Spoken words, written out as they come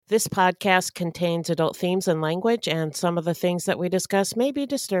This podcast contains adult themes and language, and some of the things that we discuss may be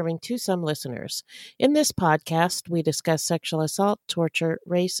disturbing to some listeners. In this podcast, we discuss sexual assault, torture,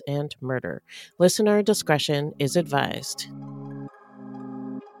 race, and murder. Listener discretion is advised.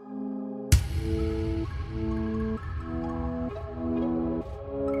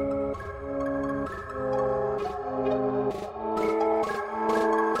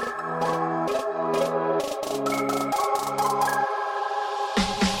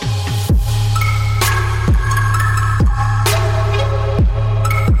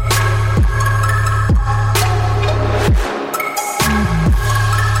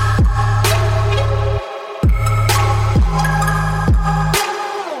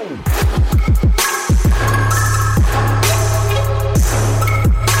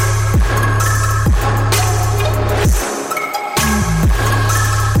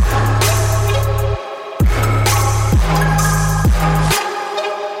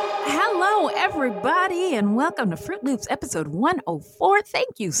 Welcome to Fruit Loops episode 104.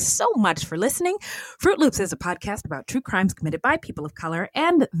 Thank you so much for listening. Fruit Loops is a podcast about true crimes committed by people of color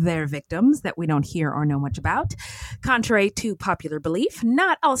and their victims that we don't hear or know much about. Contrary to popular belief,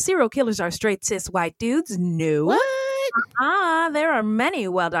 not all serial killers are straight cis white dudes. No. What? There are many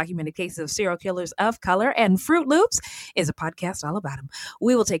well-documented cases of serial killers of color, and Fruit Loops is a podcast all about them.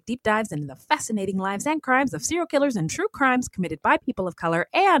 We will take deep dives into the fascinating lives and crimes of serial killers and true crimes committed by people of color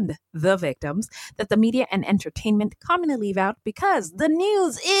and the victims that the media and entertainment commonly leave out because the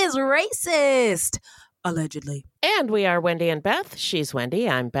news is racist. Allegedly. And we are Wendy and Beth. She's Wendy.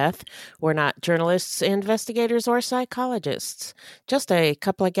 I'm Beth. We're not journalists, investigators, or psychologists. Just a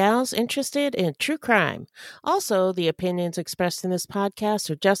couple of gals interested in true crime. Also, the opinions expressed in this podcast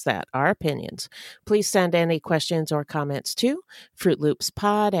are just that, our opinions. Please send any questions or comments to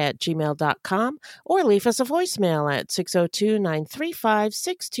fruitloopspod@gmail.com or leave us a voicemail at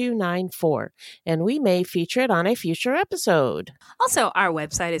 602-935-6294. And we may feature it on a future episode. Also, our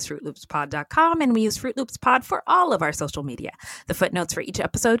website is fruitloopspod.com, and we use Fruit Loops Pod for all of our social media. The footnotes for each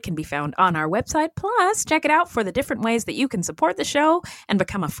episode can be found on our website. Plus, check it out for the different ways that you can support the show and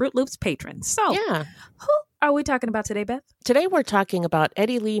become a Fruit Loops patron. So, yeah. Who are we talking about today, Beth? Today we're talking about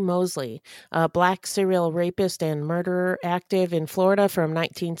Eddie Lee Mosley, a black serial rapist and murderer active in Florida from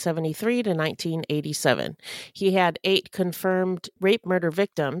 1973 to 1987. He had 8 confirmed rape murder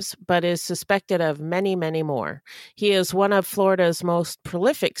victims, but is suspected of many, many more. He is one of Florida's most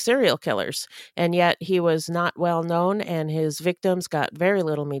prolific serial killers, and yet he was not well known, and his victims got very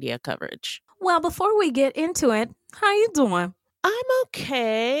little media coverage. Well, before we get into it, how you doing? I'm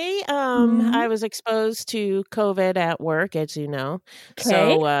okay. I was exposed to COVID at work, as you know. Okay.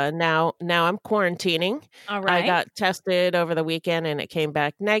 So now I'm quarantining. All right. I got tested over the weekend and it came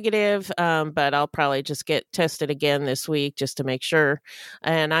back negative. But I'll probably just get tested again this week just to make sure.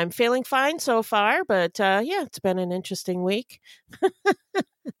 And I'm feeling fine so far. But yeah, it's been an interesting week.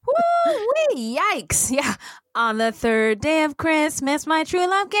 Woo-wee, yikes. Yeah. On the third day of Christmas, my true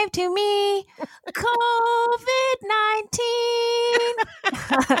love gave to me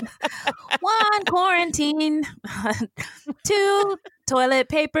COVID-19. 1 quarantine, 2 toilet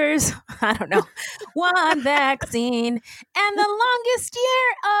papers, I don't know, 1 vaccine, and the longest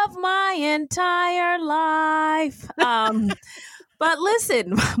year of my entire life. But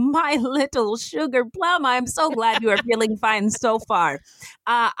listen, my little sugar plum, I'm so glad you are feeling fine so far.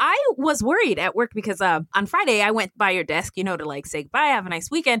 I was worried at work because on Friday I went by your desk, to like say goodbye, have a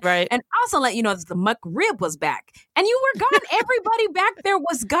nice weekend. Right. And also let you know that the McRib was back. And you were gone. Everybody back there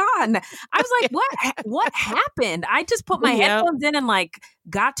was gone. I was like, what happened? I just put my headphones in and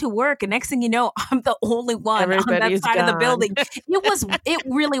got to work. And next thing you know, I'm the only one Everybody's on that side gone. of the building. It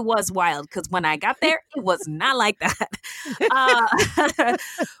really was wild because when I got there, it was not like that.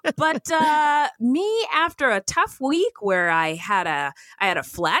 But me, after a tough week where I had a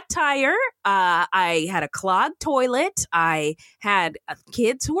flat tire, I had a clogged toilet, I had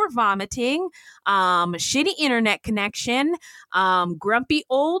kids who were vomiting, shitty internet connection, grumpy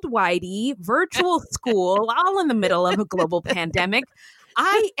old whitey, virtual school, all in the middle of a global pandemic.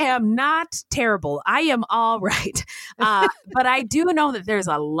 I am not terrible. I am all right. But I do know that there's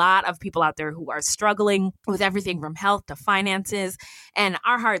a lot of people out there who are struggling with everything from health to finances. And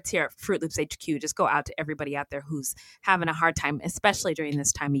our hearts here at Fruit Loops HQ just go out to everybody out there who's having a hard time, especially during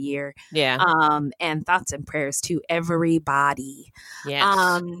this time of year. Yeah. And thoughts and prayers to everybody.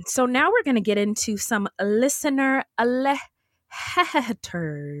 Yes. So now we're going to get into some listener letters.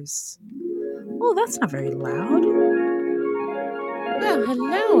 Oh, that's not very loud. Well,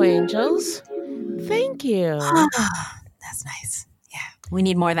 hello, angels. Thank you. That's nice. Yeah. We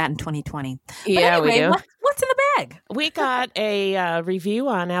need more of that in 2020. Yeah, anyway, we do. What's in the brag. We got a review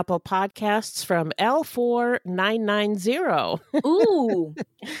on Apple Podcasts from L4990. Ooh.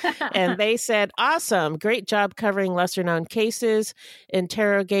 And they said, awesome, great job covering lesser known cases,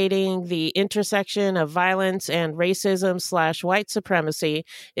 interrogating the intersection of violence and racism/white supremacy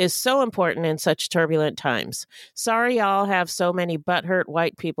is so important in such turbulent times. Sorry y'all have so many butthurt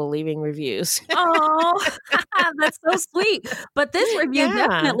white people leaving reviews. Oh, that's so sweet. But this review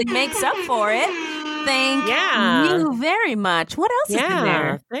definitely makes up for it. Thank you very much. What else is in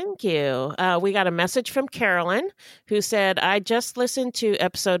there? Thank you. We got a message from Carolyn who said, I just listened to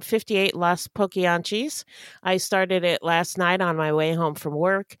episode 58, Las Poquianchis. I started it last night on my way home from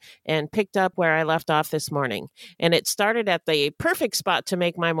work and picked up where I left off this morning. And it started at the perfect spot to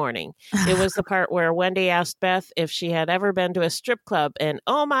make my morning. It was the part where Wendy asked Beth if she had ever been to a strip club. And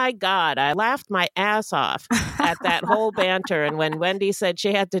oh my God, I laughed my ass off at that whole banter. And when Wendy said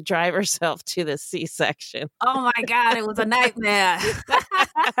she had to drive herself to the C-section. Oh my God, it was a nightmare.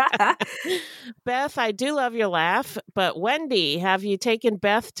 Beth, I do love your laugh, but Wendy, have you taken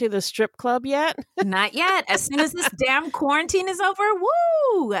Beth to the strip club yet? Not yet. As soon as this damn quarantine is over,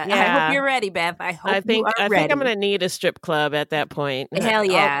 woo! Yeah. I hope you're ready, Beth. I think I'm going to need a strip club at that point. Hell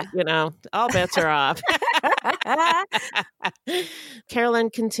yeah. All bets are off. Carolyn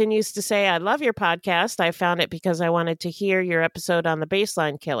continues to say, I love your podcast. I found it because I wanted to hear your episode on the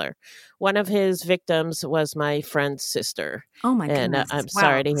baseline killer. One of his victims was my friend's sister. Oh my goodness. And I'm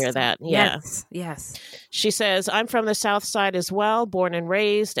sorry to hear that. Yeah. Yes. She says, I'm from the South Side as well, born and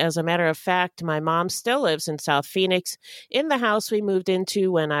raised. As a matter of fact, my mom still lives in South Phoenix in the house we moved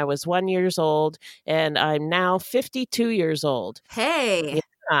into when I was 1 year old, and I'm now 52 years old. Hey.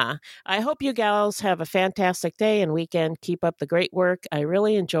 Yeah. I hope you gals have a fantastic day and weekend. Keep up the great work. I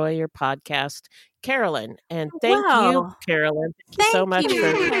really enjoy your podcast, Carolyn. And thank you, Carolyn. Thank you so much for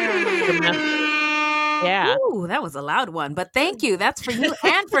the message. Yeah. Ooh, that was a loud one, but thank you. That's for you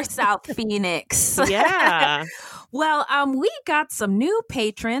and for South Phoenix. Yeah. Well, we got some new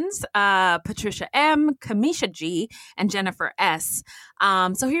patrons, Patricia M, Kamisha G, and Jennifer S.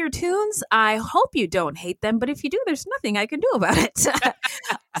 So here are tunes. I hope you don't hate them, but if you do, there's nothing I can do about it.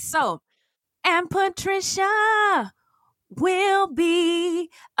 So, and Patricia will be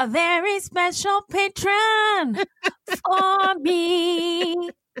a very special patron for me.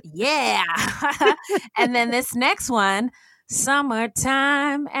 Yeah. And then this next one,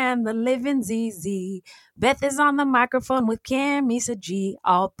 summertime and the living's easy. Beth is on the microphone with Camisa G.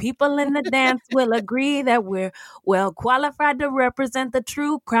 All people in the dance will agree that we're well qualified to represent the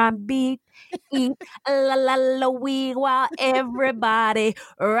true crime beat. Eat la la la wee while everybody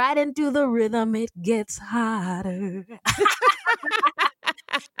right into the rhythm, it gets hotter.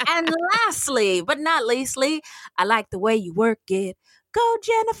 And lastly, but not leastly, I like the way you work it. Go,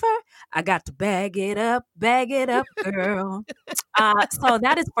 Jennifer. I got to bag it up, girl. So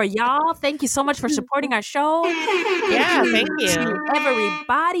that is for y'all. Thank you so much for supporting our show. Thank you to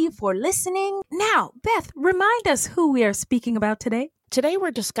everybody for listening. Now, Beth, remind us who we are speaking about today. Today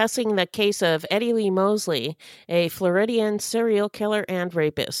we're discussing the case of Eddie Lee Mosley, a Floridian serial killer and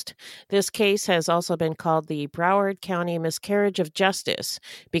rapist. This case has also been called the Broward County Miscarriage of Justice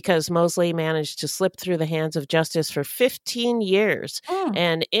because Mosley managed to slip through the hands of justice for 15 years.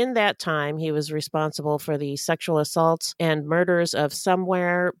 And in that time, he was responsible for the sexual assaults and murders of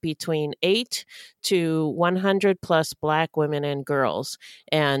somewhere between 8 to 100 plus Black women and girls.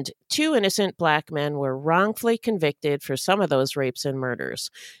 And 2 innocent Black men were wrongfully convicted for some of those rapes and murders.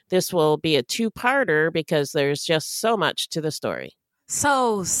 This will be a 2-parter because there's just so much to the story.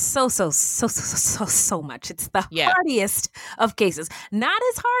 So much. It's the hardiest of cases. Not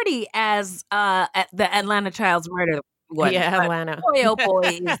as hardy as the Atlanta Child's murder one. Yeah, Atlanta. Boy, oh boy,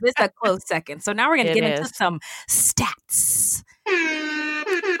 is this a close second. So now we're going to get into some stats. All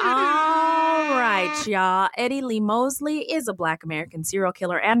right, y'all. Eddie Lee Mosley is a Black American serial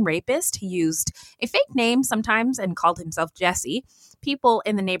killer and rapist. He used a fake name sometimes and called himself Jesse. People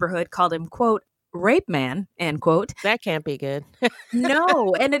in the neighborhood called him, quote, rape man, end quote. That can't be good.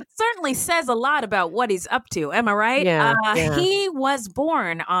 No, and it certainly says a lot about what he's up to. Am I right? Yeah. He was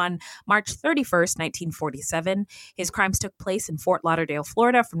born on March 31st, 1947. His crimes took place in Fort Lauderdale,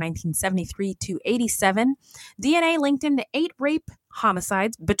 Florida from 1973 to 87. DNA linked him to 8 rape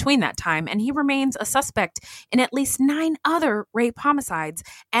homicides between that time, and he remains a suspect in at least 9 other rape homicides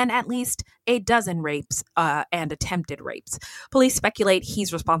and at least a dozen rapes and attempted rapes. Police speculate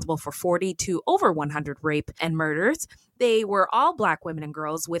he's responsible for 40 to over 100 rape and murders. They were all Black women and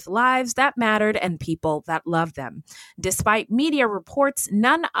girls with lives that mattered and people that loved them. Despite media reports,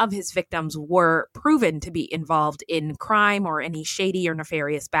 none of his victims were proven to be involved in crime or any shady or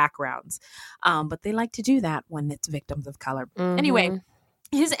nefarious backgrounds. But they like to do that when it's victims of color. Mm-hmm. Anyway,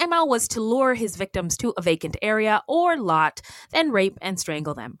 his MO was to lure his victims to a vacant area or lot, then rape and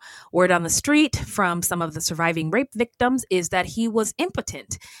strangle them. Word on the street from some of the surviving rape victims is that he was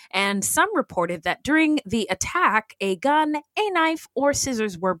impotent, and some reported that during the attack, a gun, a knife, or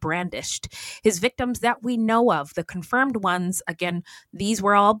scissors were brandished. His victims that we know of, the confirmed ones, again, these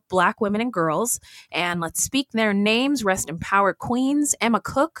were all Black women and girls, and let's speak their names. Rest in power, queens. Emma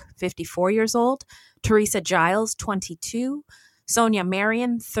Cook, 54 years old. Teresa Giles, 22. Sonia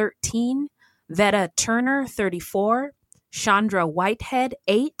Marion, 13, Vetta Turner, 34, Chandra Whitehead,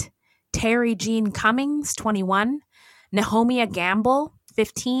 8, Terry Jean Cummings, 21, Nahomia Gamble,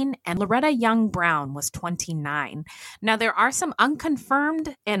 15, and Loretta Young Brown was 29. Now, there are some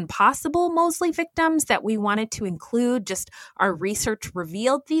unconfirmed and possible Mosley victims that we wanted to include. Just our research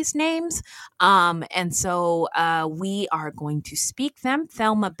revealed these names. And so we are going to speak them.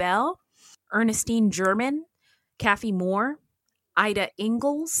 Thelma Bell, Ernestine German, Kathy Moore, Ida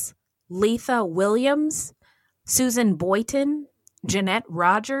Ingalls, Letha Williams, Susan Boyton, Jeanette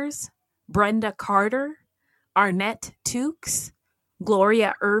Rogers, Brenda Carter, Arnett Tukes,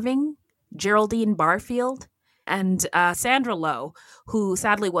 Gloria Irving, Geraldine Barfield, and Sandra Lowe, who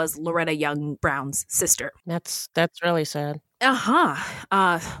sadly was Loretta Young Brown's sister. That's really sad.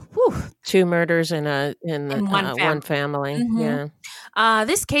 Whew. 2 murders in one family. Mm-hmm. Yeah.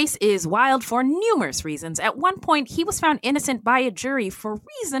 This case is wild for numerous reasons. At one point, he was found innocent by a jury for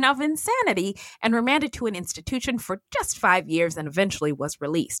reason of insanity and remanded to an institution for just 5 years and eventually was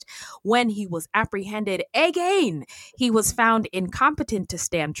released. When he was apprehended again, he was found incompetent to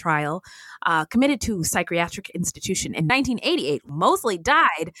stand trial, committed to psychiatric institution in 1988. Mosley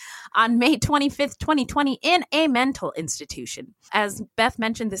died on May 25th, 2020 in a mental institution. As Beth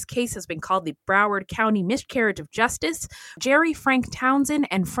mentioned, this case has been called the Broward County Miscarriage of Justice. Jerry Frank Townsend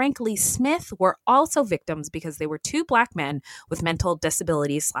and Frank Lee Smith were also victims because they were 2 Black men with mental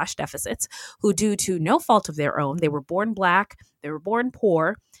disabilities/deficits who, due to no fault of their own, they were born Black, they were born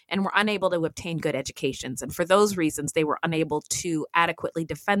poor, and were unable to obtain good educations. And for those reasons, they were unable to adequately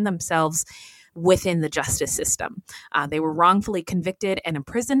defend themselves within the justice system. They were wrongfully convicted and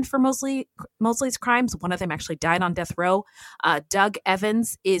imprisoned for Mosley's crimes. One of them actually died on death row. Doug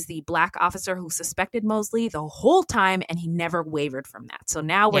Evans is the Black officer who suspected Mosley the whole time, and he never wavered from that. So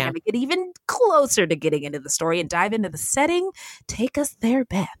now we're going to get even closer to getting into the story and dive into the setting. Take us there,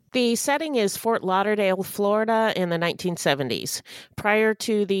 Beth. The setting is Fort Lauderdale, Florida in the 1970s. Prior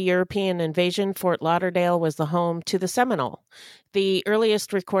to the European invasion, Fort Lauderdale was the home to the Seminole. The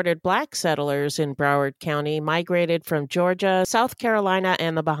earliest recorded Black settlers in Broward County migrated from Georgia, South Carolina,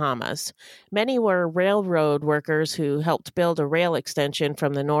 and the Bahamas. Many were railroad workers who helped build a rail extension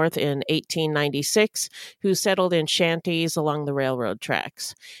from the north in 1896, who settled in shanties along the railroad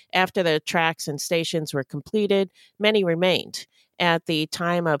tracks. After the tracks and stations were completed, many remained. At the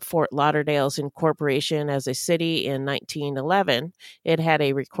time of Fort Lauderdale's incorporation as a city in 1911, it had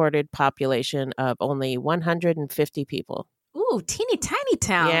a recorded population of only 150 people. Ooh, teeny tiny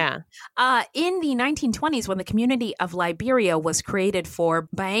town. Yeah. In the 1920s, when the community of Liberia was created for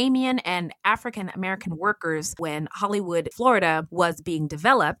Bahamian and African American workers, when Hollywood, Florida was being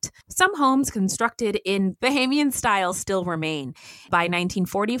developed, some homes constructed in Bahamian style still remain. By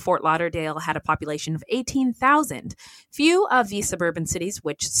 1940, Fort Lauderdale had a population of 18,000. Few of the suburban cities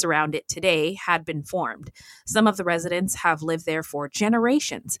which surround it today had been formed. Some of the residents have lived there for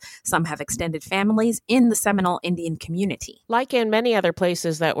generations. Some have extended families in the Seminole Indian community. Like in many other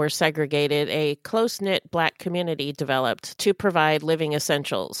places that were segregated, a close-knit Black community developed to provide living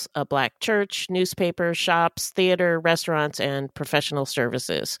essentials: a Black church, newspapers, shops, theater, restaurants, and professional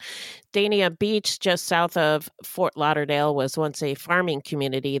services. Dania Beach, just south of Fort Lauderdale, was once a farming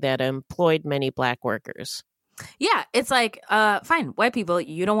community that employed many Black workers. Yeah, it's like, fine, white people,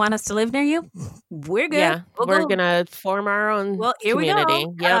 you don't want us to live near you? We're good. Yeah, we're going to form our own community.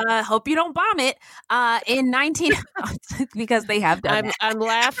 We go. Yep. Hope you don't bomb it. Because they have done that. I'm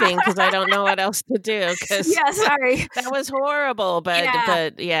laughing because I don't know what else to do. Yeah, sorry. That was horrible,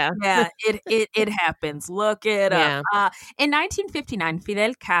 but yeah. Yeah, it happens. Look it up. In 1959,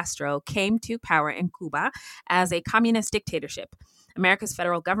 Fidel Castro came to power in Cuba as a communist dictatorship. America's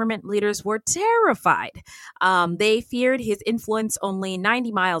federal government leaders were terrified. They feared his influence only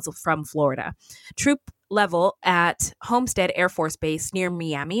 90 miles from Florida. level at Homestead Air Force Base near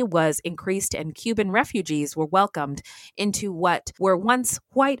Miami was increased, and Cuban refugees were welcomed into what were once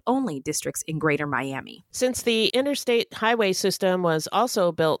white-only districts in Greater Miami. Since the interstate highway system was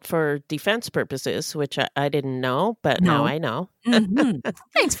also built for defense purposes, which I didn't know, but now I know.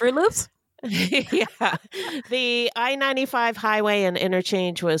 Thanks, Fruit Loops. Yeah. The I-95 highway and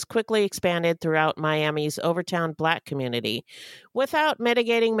interchange was quickly expanded throughout Miami's Overtown Black community without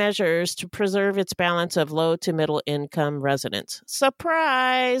mitigating measures to preserve its balance of low to middle income residents.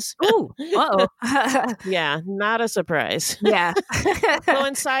 Surprise! Ooh, uh-oh. Yeah, not a surprise. Yeah.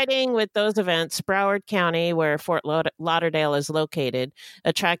 Coinciding with those events, Broward County, where Fort Lauderdale is located,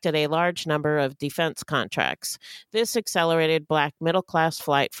 attracted a large number of defense contracts. This accelerated Black middle-class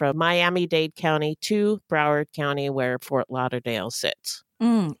flight from Miami-Dade County to Broward County, where Fort Lauderdale sits.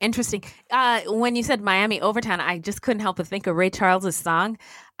 Interesting. When you said Miami Overtown, I just couldn't help but think of Ray Charles's song,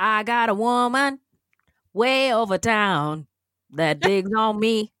 I got a woman way over town that digs on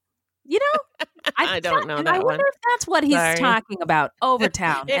me. You know? I don't know that I wonder if that's what he's talking about,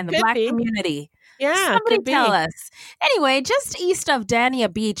 Overtown and the Black community. Yeah, somebody tell us. Anyway, just east of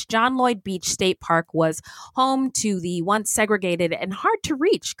Dania Beach, John Lloyd Beach State Park was home to the once segregated and hard to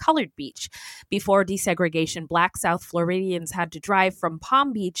reach Colored Beach. Before desegregation, Black South Floridians had to drive from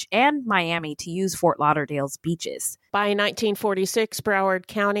Palm Beach and Miami to use Fort Lauderdale's beaches. By 1946, Broward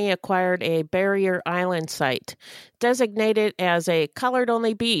County acquired a barrier island site, designated as a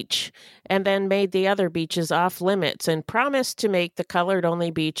colored-only beach, and then made the other beaches off limits and promised to make the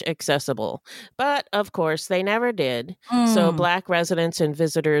colored-only beach accessible. But, of course, they never did, so Black residents and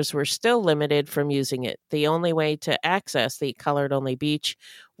visitors were still limited from using it. The only way to access the colored-only beach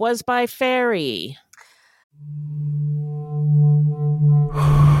was by ferry.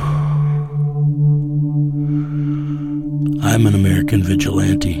 I'm an American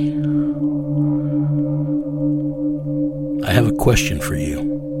vigilante. I have a question for you.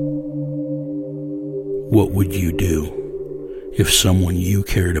 What would you do if someone you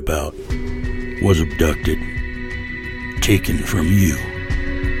cared about was abducted, taken from you?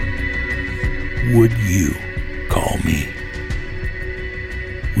 Would you call me?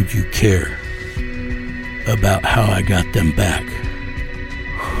 Would you care about how I got them back?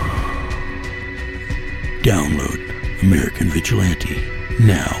 Download American Vigilante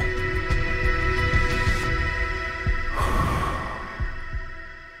now.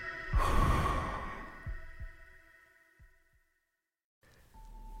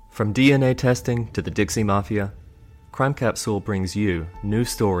 From DNA testing to the Dixie Mafia, Crime Capsule brings you new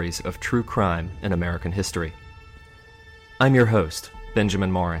stories of true crime in American history. I'm your host,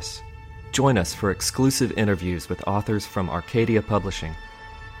 Benjamin Morris. Join us for exclusive interviews with authors from Arcadia Publishing,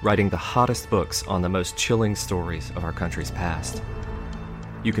 writing the hottest books on the most chilling stories of our country's past.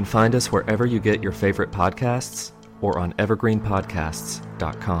 You can find us wherever you get your favorite podcasts or on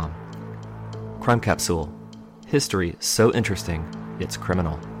evergreenpodcasts.com. Crime Capsule. History so interesting, it's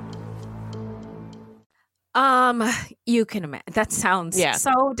criminal. You can imagine. That sounds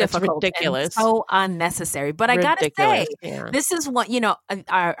so difficult. Ridiculous. And so unnecessary. But I gotta say, this is what,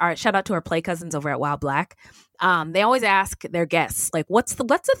 our shout out to our play cousins over at Wild Black. They always ask their guests, like, what's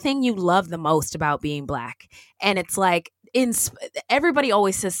the thing you love the most about being Black? And it's like, everybody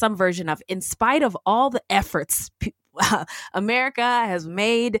always says some version of, in spite of all the efforts America has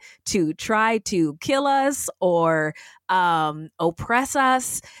made to try to kill us or oppress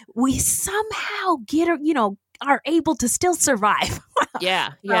us, we somehow are able to still survive.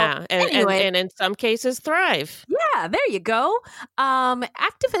 Anyway. And in some cases thrive. Yeah, there you go.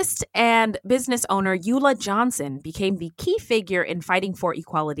 Activist and business owner Eula Johnson became the key figure in fighting for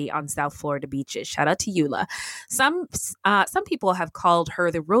equality on South Florida beaches. Shout out to Eula. Some people have called her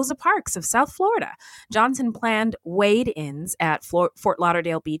the Rosa Parks of South Florida. Johnson planned wade-ins at Fort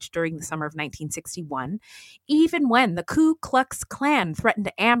Lauderdale Beach during the summer of 1961, even when the Ku Klux Klan threatened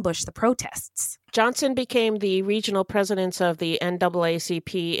to ambush the protests. Johnson became the regional president of the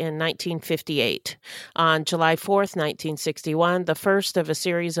NAACP in 1958. On July 4th, 1961, the first of a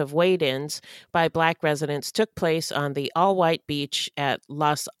series of wade-ins by Black residents took place on the all-white beach at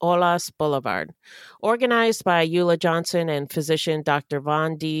Las Olas Boulevard. Organized by Eula Johnson and physician Dr.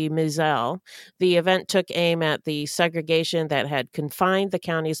 Von D. Mizell, the event took aim at the segregation that had confined the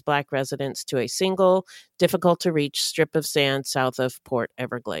county's Black residents to a single, difficult to reach strip of sand south of Port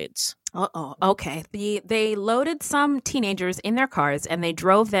Everglades. Uh-oh. Okay. They loaded some teenagers in their cars and they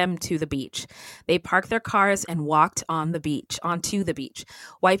drove them to the beach. They parked their cars and walked onto the beach.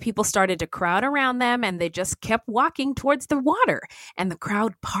 White people started to crowd around them and they just kept walking towards the water and the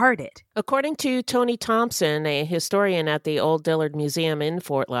crowd parted. According to Tony Thompson, a historian at the Old Dillard Museum in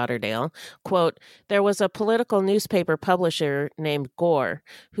Fort Lauderdale, quote, there was a political newspaper publisher named Gore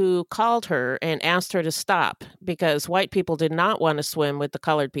who called her and asked her to stop because white people did not want to swim with the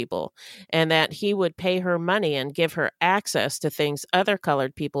colored people, and that he would pay her money and give her access to things other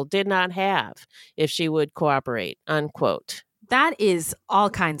colored people did not have if she would cooperate, unquote. That is all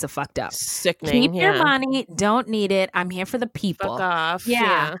kinds of fucked up. Sickening. Keep your money. Don't need it. I'm here for the people. Fuck off.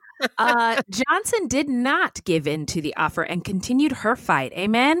 Yeah. Johnson did not give in to the offer and continued her fight.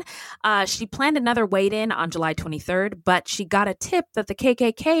 Amen. She planned another wait-in on July 23rd, but she got a tip that the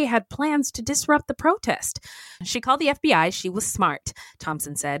KKK had plans to disrupt the protest. She called the FBI. She was smart,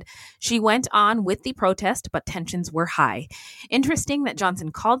 Thompson said. She went on with the protest, but tensions were high. Interesting that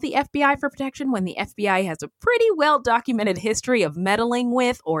Johnson called the FBI for protection when the FBI has a pretty well-documented history of meddling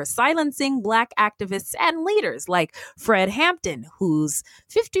with or silencing Black activists and leaders like Fred Hampton, whose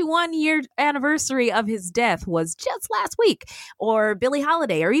 51-year anniversary of his death was just last week, or Billie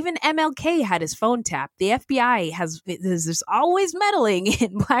Holiday, or even MLK had his phone tapped. The FBI is always meddling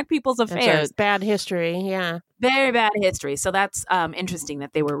in Black people's affairs. That's a bad history, yeah. Very bad history. So that's interesting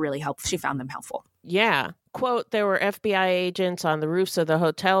that they were really helpful. She found them helpful. Yeah. Quote, there were FBI agents on the roofs of the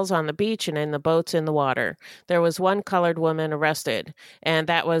hotels on the beach and in the boats in the water. There was one colored woman arrested, and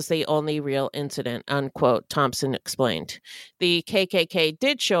that was the only real incident, unquote, Thompson explained. The KKK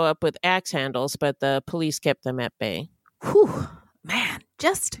did show up with axe handles, but the police kept them at bay. Whew, man,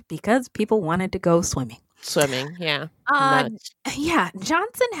 just because people wanted to go swimming. Swimming, yeah. Yeah,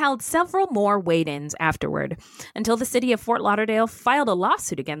 Johnson held several more wait-ins afterward until the city of Fort Lauderdale filed a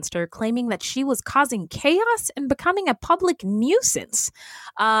lawsuit against her, claiming that she was causing chaos and becoming a public nuisance.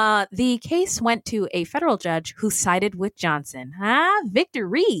 The case went to a federal judge who sided with Johnson.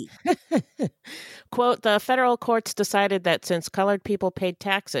 Victory! Quote, the federal courts decided that since colored people paid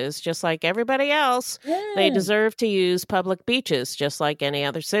taxes, just like everybody else, they deserve to use public beaches, just like any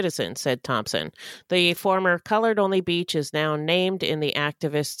other citizen, said Thompson. The former colored-only beach is now named in the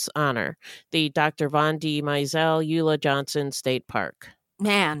activist's honor, the Dr. Von D. Mizell Eula Johnson State Park.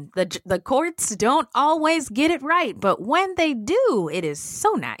 Man, the courts don't always get it right, but when they do, it is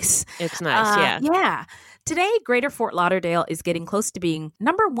so nice. It's nice, yeah. Yeah. Today, Greater Fort Lauderdale is getting close to being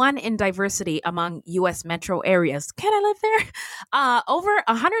number one in diversity among U.S. metro areas. Can I live there? Over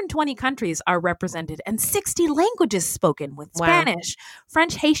 120 countries are represented and 60 languages spoken, with Spanish,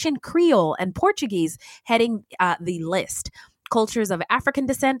 French, Haitian, Creole, and Portuguese heading the list. Cultures of African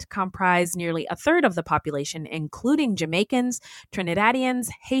descent comprise nearly a third of the population, including Jamaicans, Trinidadians,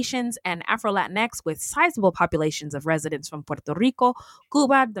 Haitians, and Afro-Latinx, with sizable populations of residents from Puerto Rico,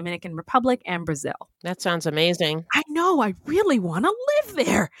 Cuba, Dominican Republic, and Brazil. That sounds amazing. I know. I really want to live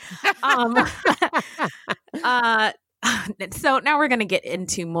there. So now we're going to get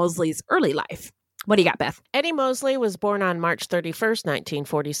into Mosley's early life. What do you got, Beth? Eddie Mosley was born on March 31st,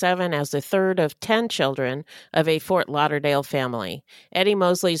 1947, as the third of 10 children of a Fort Lauderdale family. Eddie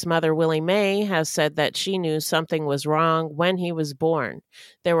Mosley's mother, Willie Mae, has said that she knew something was wrong when he was born.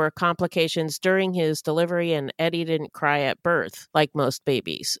 There were complications during his delivery, and Eddie didn't cry at birth, like most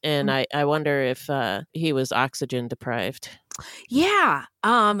babies. And I wonder if he was oxygen deprived. Yeah.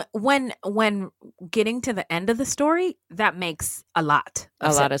 When getting to the end of the story, that makes a lot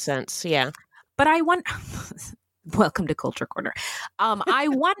of sense. Yeah. But I wonder, welcome to Culture Corner. I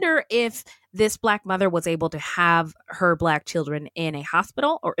wonder if this Black mother was able to have her Black children in a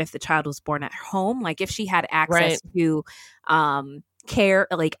hospital, or if the child was born at home, like if she had access to care,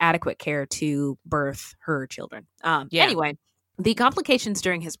 like adequate care to birth her children. Anyway. The complications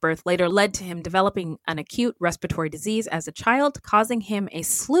during his birth later led to him developing an acute respiratory disease as a child, causing him a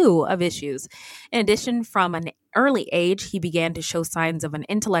slew of issues. In addition, from an early age, he began to show signs of an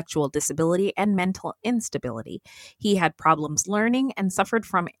intellectual disability and mental instability. He had problems learning and suffered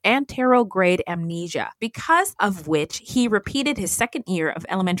from anterograde amnesia, because of which he repeated his second year of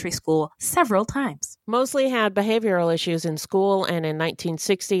elementary school several times. Mosley had behavioral issues in school, and in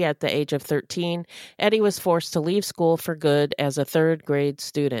 1960, at the age of 13, Eddie was forced to leave school for good as a third grade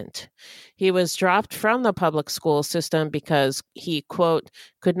student. He was dropped from the public school system because he, quote,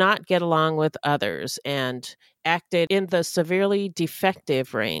 could not get along with others, and acted in the severely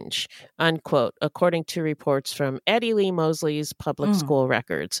defective range, unquote, according to reports from Eddie Lee Mosley's public school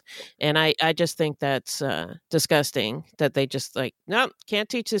records. And I just think that's disgusting that they just like, nope, can't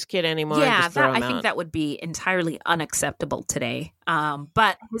teach this kid anymore. Yeah, just throw him I think out. that would be entirely unacceptable today.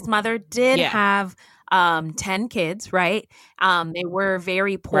 But his mother did have 10 kids, right? They were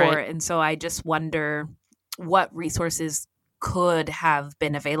very poor. Right. And so I just wonder what resources could have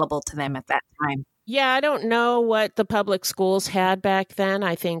been available to them at that time. Yeah, I don't know what the public schools had back then.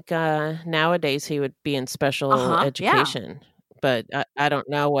 I think nowadays he would be in special education, but I don't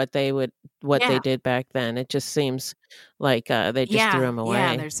know what they did back then. It just seems like they just threw him away.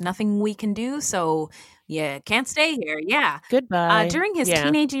 Yeah, there's nothing we can do, so can't stay here. Yeah. Goodbye. During his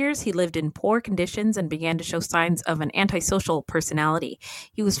teenage years, he lived in poor conditions and began to show signs of an antisocial personality.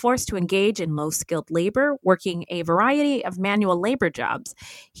 He was forced to engage in low-skilled labor, working a variety of manual labor jobs.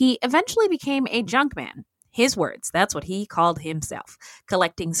 He eventually became a junk man. His words, that's what he called himself,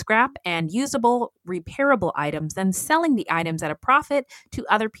 collecting scrap and usable, repairable items, then selling the items at a profit to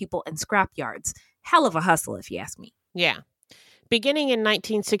other people in scrap yards. Hell of a hustle, if you ask me. Yeah. Beginning in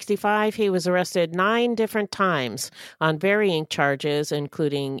 1965, he was arrested 9 different times on varying charges,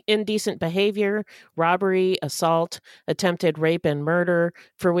 including indecent behavior, robbery, assault, attempted rape, and murder,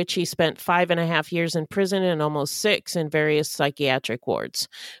 for which he spent 5.5 years in prison and almost 6 in various psychiatric wards.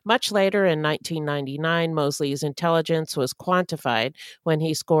 Much later, in 1999, Mosley's intelligence was quantified when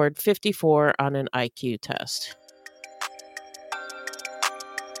he scored 54 on an IQ test.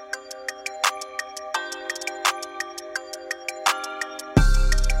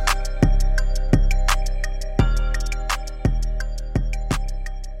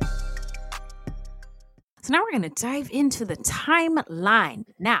 So now we're going to dive into the timeline.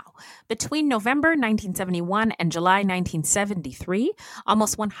 Now, between November 1971 and July 1973,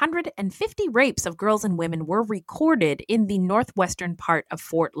 almost 150 rapes of girls and women were recorded in the northwestern part of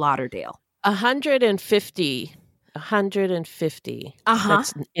Fort Lauderdale. 150. 150.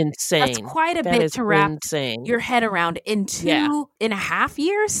 That's insane. That's quite a bit to wrap your head around in 2.5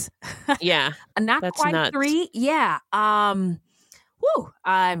 years. Yeah. Not that's quite nuts. 3. Yeah.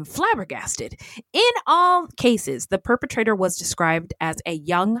 I'm flabbergasted. In all cases, the perpetrator was described as a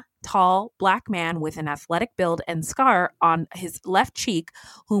young, tall, black man with an athletic build and scar on his left cheek,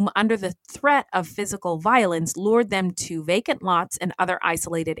 whom, under the threat of physical violence, lured them to vacant lots and other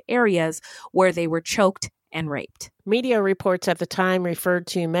isolated areas where they were choked and raped. Media reports at the time referred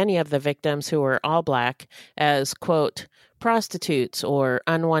to many of the victims, who were all black, as, quote, prostitutes or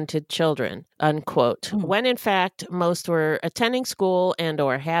unwanted children, unquote, when in fact most were attending school and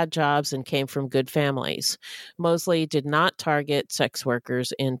or had jobs and came from good families. Mosley did not target sex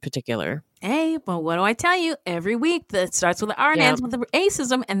workers in particular. Hey, but what do I tell you? Every week that starts with the R and ends with the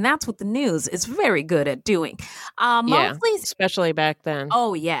racism, and that's what the news is very good at doing. Mosley's, especially back then.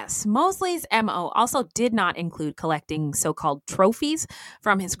 Oh, yes. Mosley's MO also did not include collecting so-called trophies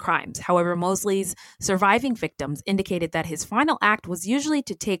from his crimes. However, Mosley's surviving victims indicated that his final act was usually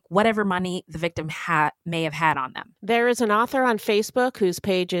to take whatever money the victim may have had on them. There is an author on Facebook whose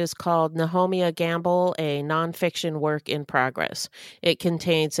page is called Nahomia Gamble, a nonfiction work in progress. It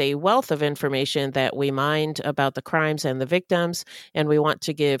contains a wealth of information that we mined about the crimes and the victims, and we want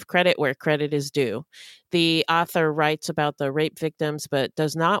to give credit where credit is due. The author writes about the rape victims, but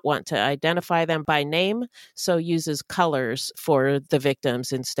does not want to identify them by name, so uses colors for the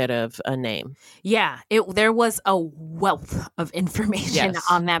victims instead of a name. Yeah, there was a wealth of information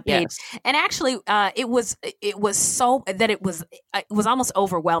on that page, and actually, it was so that it was almost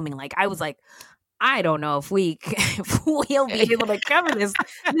overwhelming. Like I was like, I don't know if we'll be able to cover this.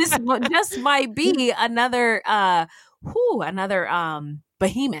 This just might be another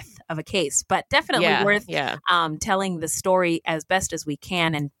behemoth of a case, but definitely worth telling the story as best as we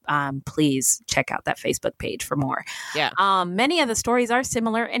can. And please check out that Facebook page for more. Many of the stories are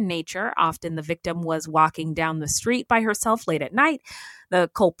similar in nature. Often the victim was walking down the street by herself late at night. The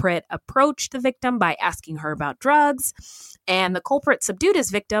culprit approached the victim by asking her about drugs, and the culprit subdued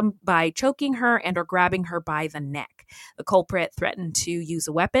his victim by choking her and or grabbing her by the neck. The culprit threatened to use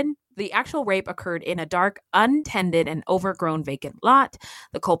a weapon. The actual rape occurred in a dark, untended, and overgrown vacant lot.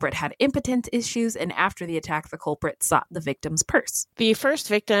 The culprit had impotence issues, and after the attack, the culprit sought the victim's purse. The first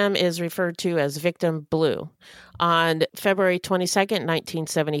victim is referred to as Victim Blue. On February 22nd,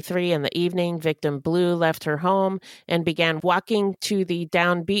 1973, in the evening, victim Blue left her home and began walking to the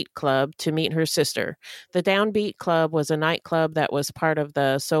Downbeat Club to meet her sister. The Downbeat Club was a nightclub that was part of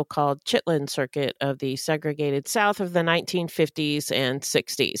the so-called Chitlin circuit of the segregated South of the 1950s and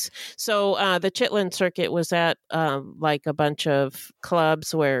 60s. So the Chitlin circuit was at like a bunch of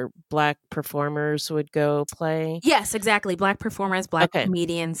clubs where Black performers would go play. Yes, exactly. Black performers, Black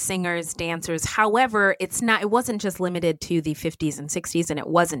comedians, singers, dancers. However, it wasn't just limited to the 50s and 60s, and it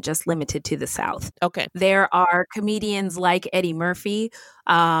wasn't just limited to the South. Okay. There are comedians like Eddie Murphy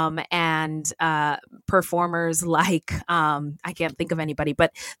and performers like, I can't think of anybody,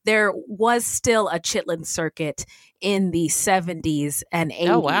 but there was still a Chitlin circuit in the 70s and 80s.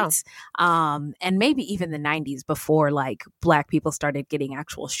 Oh, wow. And maybe even the 90s before like Black people started getting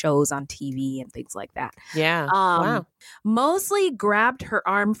actual shows on TV and things like that. Yeah. Wow. Mosley grabbed her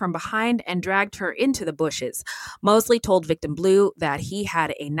arm from behind and dragged her into the bushes. Mosley told victim Blue that he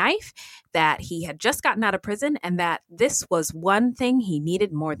had a knife, that he had just gotten out of prison, and that this was one thing he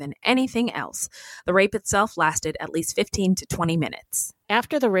needed more than anything else. The rape itself lasted at least 15 to 20 minutes.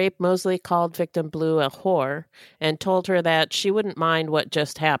 After the rape, Mosley called victim Blue a whore and told her that she wouldn't mind what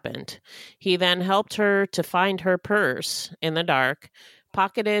just happened. He then helped her to find her purse in the dark,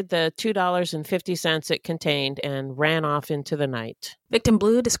 pocketed the $2.50 it contained, and ran off into the night. Victim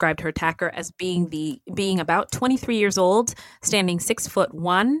Blue described her attacker as being about 23 years old, standing 6'1",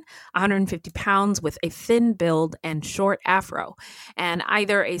 150 pounds, with a thin build and short afro, and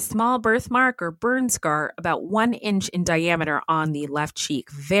either a small birthmark or burn scar about 1 inch in diameter on the left cheek.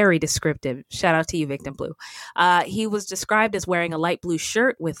 Very descriptive. Shout out to you, Victim Blue. He was described as wearing a light blue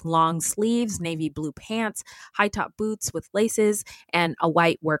shirt with long sleeves, navy blue pants, high top boots with laces, and a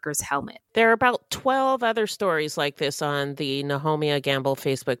white worker's helmet. There are about 12 other stories like this on the Nahomia Gamble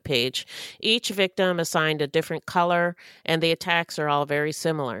Facebook page. Each victim assigned a different color, and the attacks are all very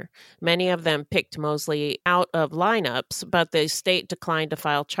similar. Many of them picked Mosley out of lineups, but the state declined to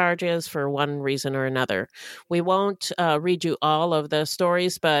file charges for one reason or another. We won't read you all of the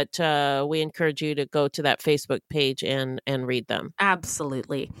stories, but we encourage you to go to that Facebook page and read them.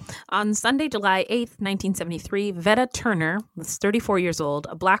 Absolutely. On Sunday, July 8th, 1973, Vetta Turner was 34 years old,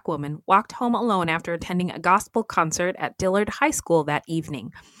 a Black woman, walked home alone after attending a gospel concert at Dillard High School that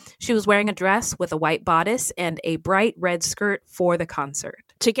evening. She was wearing a dress with a white bodice and a bright red skirt for the concert.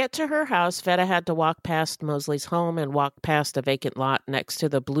 To get to her house, Vetta had to walk past Mosley's home and walk past a vacant lot next to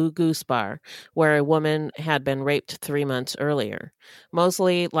the Blue Goose Bar, where a woman had been raped 3 months earlier.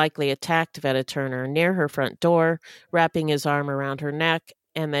 Mosley likely attacked Vetta Turner near her front door, wrapping his arm around her neck,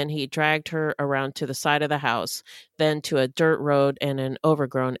 and then he dragged her around to the side of the house, then to a dirt road and an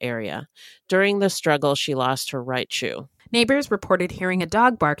overgrown area. During the struggle, she lost her right shoe. Neighbors reported hearing a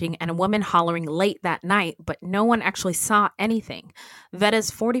dog barking and a woman hollering late that night, but no one actually saw anything.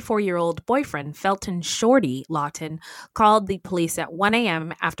 Vetta's 44-year-old boyfriend, Felton Shorty Lawton, called the police at 1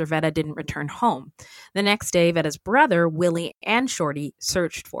 a.m. after Vetta didn't return home. The next day, Vetta's brother, Willie, and Shorty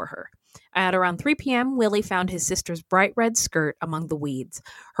searched for her. At around 3 p.m., Willie found his sister's bright red skirt among the weeds.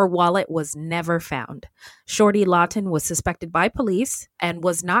 Her wallet was never found. Shorty Lawton was suspected by police and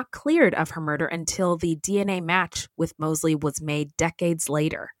was not cleared of her murder until the DNA match with Mosley was made decades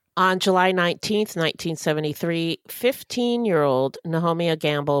later. On July 19th, 1973, 15-year-old Nahomia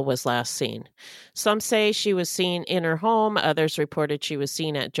Gamble was last seen. Some say she was seen in her home. Others reported she was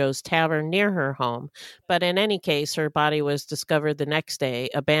seen at Joe's Tavern near her home. But in any case, her body was discovered the next day,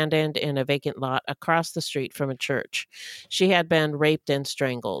 abandoned in a vacant lot across the street from a church. She had been raped and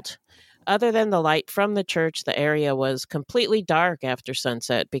strangled. Other than the light from the church, the area was completely dark after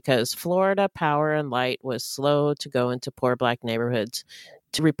sunset because Florida Power and Light was slow to go into poor Black neighborhoods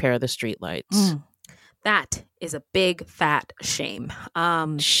to repair the streetlights. That is a big, fat shame.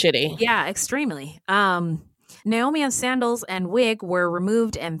 Shitty. Yeah, extremely. Naomi's sandals and wig were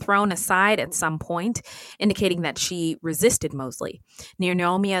removed and thrown aside at some point, indicating that she resisted Mosley. Near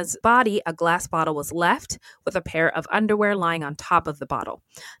Naomi's body, a glass bottle was left with a pair of underwear lying on top of the bottle.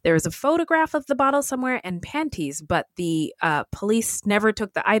 There is a photograph of the bottle somewhere and panties, but the police never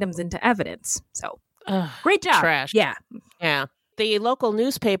took the items into evidence. So, great job. Trash. Yeah. The local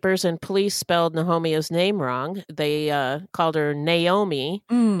newspapers and police spelled Nahomia's name wrong. They called her Naomi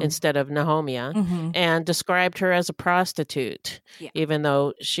instead of Nahomia and described her as a prostitute, even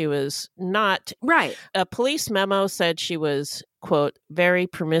though she was not. Right. A police memo said she was, quote, very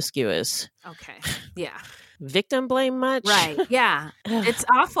promiscuous. Okay. Yeah. Victim blame much? Right. Yeah. It's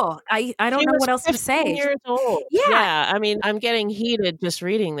awful. I don't know what else to say. 15 years old. Yeah. I mean, I'm getting heated just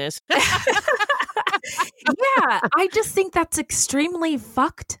reading this. Yeah, I just think that's extremely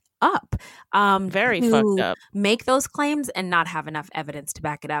fucked up. Very to fucked up. make those claims and not have enough evidence to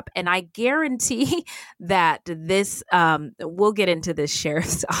back it up. And I guarantee that this, we'll get into this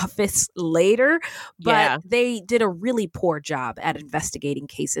sheriff's office later, but they did a really poor job at investigating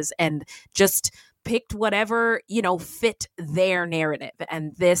cases and just picked whatever, fit their narrative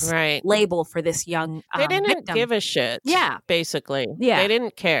and this label for this young They didn't victim. give a shit. Yeah. Basically. Yeah. They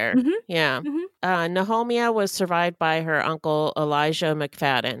didn't care. Mhm. Yeah. Mhm. Nahomia was survived by her uncle, Elijah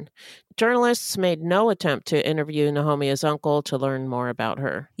McFadden. Journalists made no attempt to interview Nahomia's uncle to learn more about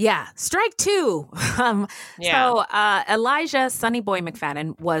her. Yeah, strike two. So Elijah Sonny Boy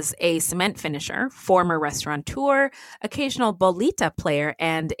McFadden was a cement finisher, former restaurateur, occasional bolita player,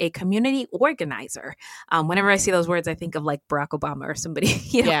 and a community organizer. Whenever I see those words, I think of like Barack Obama or somebody.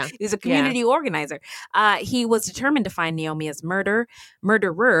 He's a community organizer. He was determined to find Nahomia's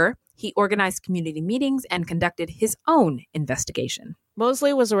murderer. He organized community meetings and conducted his own investigation.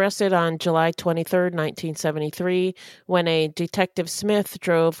 Mosley was arrested on July 23rd, 1973, when a Detective Smith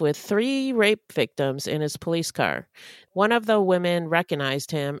drove with 3 rape victims in his police car. One of the women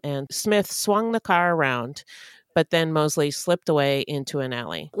recognized him, and Smith swung the car around, but then Mosley slipped away into an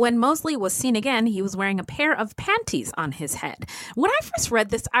alley. When Mosley was seen again, he was wearing a pair of panties on his head. When I first read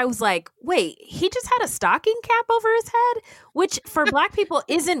this, I was like, wait, he just had a stocking cap over his head? Which for Black people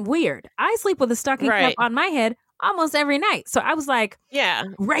isn't weird. I sleep with a stocking cap on my head almost every night. So I was like,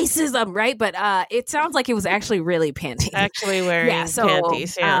 racism, right? But it sounds like it was actually really panties. Actually wearing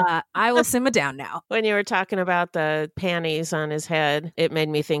panties, I will simmer down now. When you were talking about the panties on his head, it made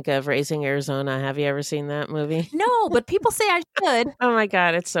me think of Raising Arizona. Have you ever seen that movie? No, but people say I should. Oh my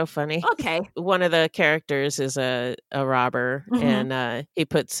God, it's so funny. Okay. One of the characters is a robber, and he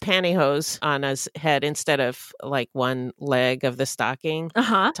puts pantyhose on his head instead of like one leg of the stocking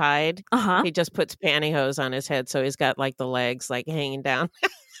tied. He just puts pantyhose on his head. So he's got like the legs like hanging down.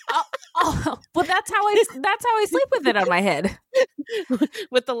 Well, that's how I sleep with it on my head.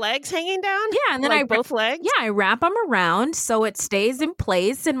 With the legs hanging down? Yeah, and then like both legs? Yeah, I wrap them around so it stays in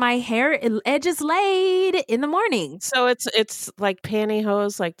place and my hair edge is laid in the morning. So it's like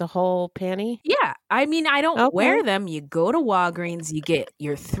pantyhose, like the whole panty? Yeah. I mean, I don't wear them. You go to Walgreens, you get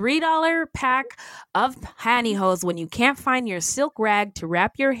your $3 pack of pantyhose when you can't find your silk rag to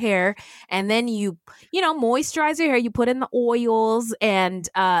wrap your hair, and then you moisturize your hair, you put in the oils and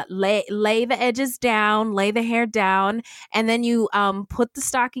lay the edges down, lay the hair down, and then you put the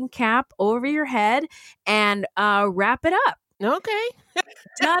stocking cap over your head and wrap it up. Okay.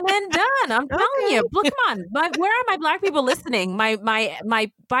 Done and done. I'm telling you. Look, come on. Where are my Black people listening? My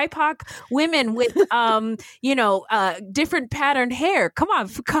BIPOC women with different patterned hair. Come on,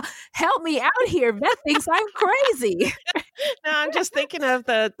 help me out here. Beth thinks I'm crazy. No, I'm just thinking of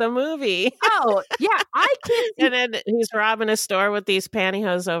the movie. Oh yeah, I can't. And then he's robbing a store with these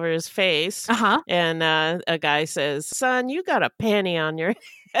pantyhose over his face. And a guy says, "Son, you got a panty on your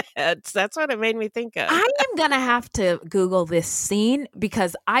head." That's what it made me think of. I am gonna have to Google this scene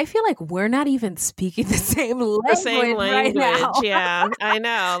because I feel like we're not even speaking the same language right now. Yeah, I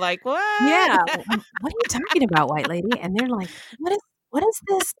know. Like what? Yeah. What are you talking about, white lady? And they're like, what is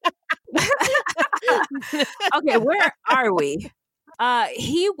this? Okay, where are we?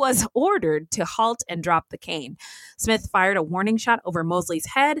 He was ordered to halt and drop the cane. Smith fired a warning shot over Mosley's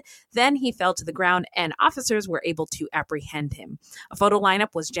head. Then he fell to the ground and officers were able to apprehend him. A photo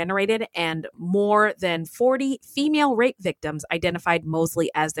lineup was generated and more than 40 female rape victims identified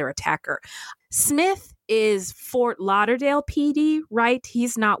Mosley as their attacker. Smith is Fort Lauderdale PD, right?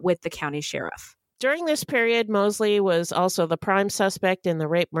 He's not with the county sheriff. During this period, Mosley was also the prime suspect in the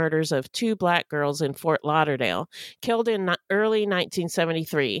rape murders of 2 Black girls in Fort Lauderdale, killed in early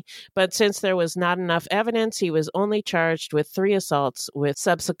 1973. But since there was not enough evidence, he was only charged with 3 assaults with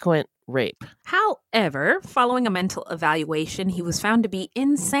subsequent rape. However, following a mental evaluation, he was found to be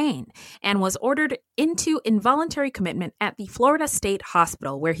insane and was ordered into involuntary commitment at the Florida State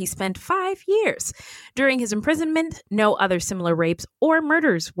Hospital, where he spent 5 years. During his imprisonment, no other similar rapes or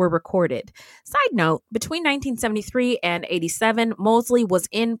murders were recorded. Side note, between 1973 and 87, Mosley was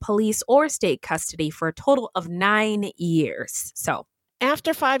in police or state custody for a total of 9 years. So,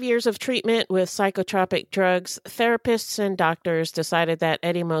 after 5 years of treatment with psychotropic drugs, therapists and doctors decided that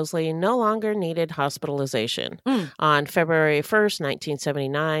Eddie Mosley no longer needed hospitalization. On February 1st,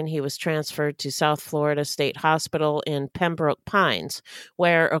 1979, he was transferred to South Florida State Hospital in Pembroke Pines,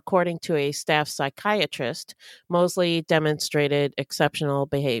 where, according to a staff psychiatrist, Mosley demonstrated exceptional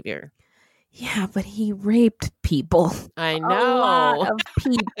behavior. Yeah, but he raped people. I know. A lot of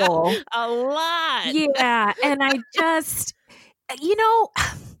people. A lot. Yeah, and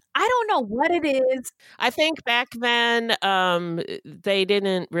I I don't know what it is. I think back then, they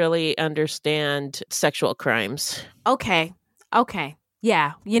didn't really understand sexual crimes. Okay.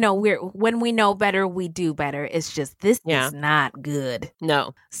 Yeah, when we know better, we do better. It's just this Yeah. is not good.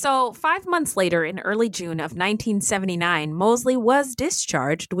 No. So 5 months later, in early June of 1979, Mosley was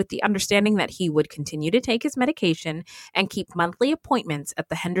discharged with the understanding that he would continue to take his medication and keep monthly appointments at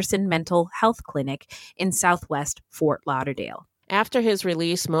the Henderson Mental Health Clinic in Southwest Fort Lauderdale. After his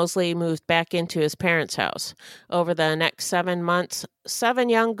release, Mosley moved back into his parents' house. Over the next 7 months, 7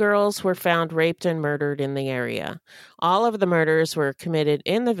 young girls were found raped and murdered in the area. All of the murders were committed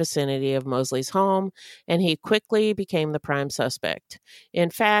in the vicinity of Mosley's home, and he quickly became the prime suspect. In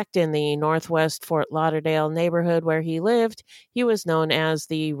fact, in the northwest Fort Lauderdale neighborhood where he lived, he was known as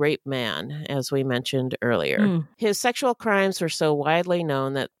the Rape Man, as we mentioned earlier. His sexual crimes were so widely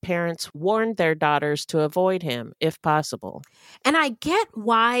known that parents warned their daughters to avoid him, if possible. And I get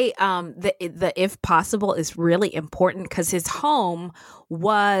why the if possible is really important, because his home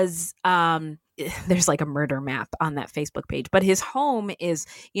was there's like a murder map on that Facebook page, but his home is,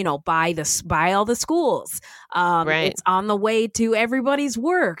 by all the schools. Right. It's on the way to everybody's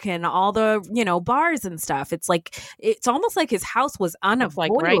work and all the, bars and stuff. It's almost like his house was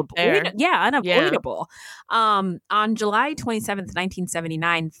unavoidable. Like right there. Yeah, unavoidable. On July 27th,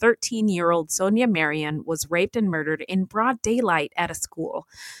 1979, 13-year-old Sonia Marion was raped and murdered in broad daylight at a school.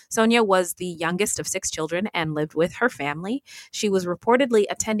 Sonia was the youngest of 6 children and lived with her family. She was reportedly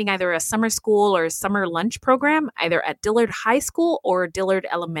attending either a summer school or a summer lunch program, either at Dillard High School or Dillard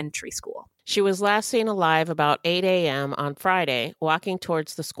Elementary School. She was last seen alive about 8 a.m. on Friday, walking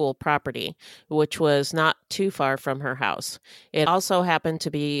towards the school property, which was not too far from her house. It also happened to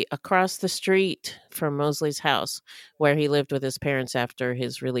be across the street from Mosley's house, where he lived with his parents after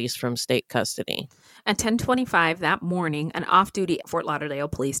his release from state custody. At 10:25 that morning, an off-duty Fort Lauderdale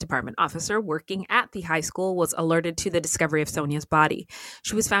Police Department officer working at the high school was alerted to the discovery of Sonia's body.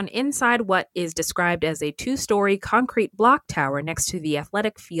 She was found inside what is described as a 2-story concrete block tower next to the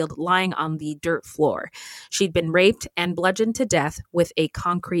athletic field, lying on the dirt floor. She'd been raped and bludgeoned to death with a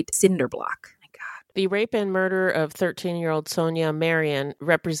concrete cinder block. The rape and murder of 13-year-old Sonia Marion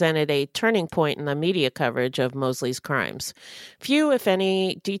represented a turning point in the media coverage of Mosley's crimes. Few, if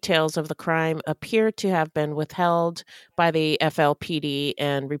any, details of the crime appear to have been withheld by the FLPD,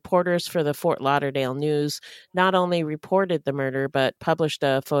 and reporters for the Fort Lauderdale News not only reported the murder, but published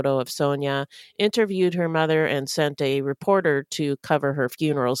a photo of Sonia, interviewed her mother, and sent a reporter to cover her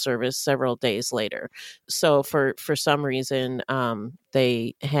funeral service several days later. So for some reason,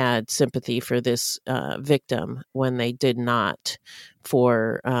 they had sympathy for this victim when they did not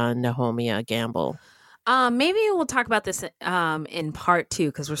for Nahomia Gamble. Maybe we'll talk about this in part 2,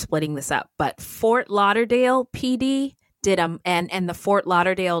 because we're splitting this up. But Fort Lauderdale PD did and the Fort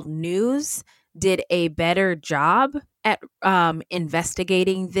Lauderdale News did a better job at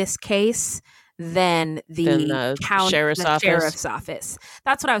investigating this case than the sheriff's office.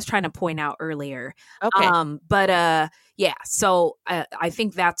 That's what I was trying to point out earlier. Okay. So I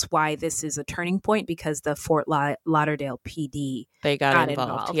think that's why this is a turning point, because the Fort Lauderdale PD they got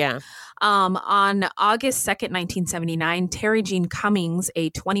involved. Yeah. On August 2nd, 1979, Terry Jean Cummings, a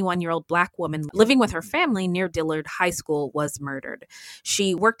 21-year-old Black woman living with her family near Dillard High School, was murdered.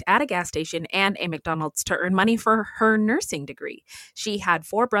 She worked at a gas station and a McDonald's to earn money for her nursing degree. She had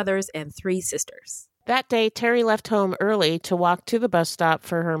 4 brothers and 3 sisters. That day, Terry left home early to walk to the bus stop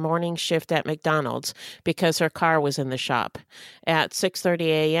for her morning shift at McDonald's because her car was in the shop. At 6:30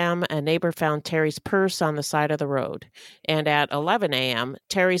 a.m., a neighbor found Terry's purse on the side of the road. And at 11 a.m.,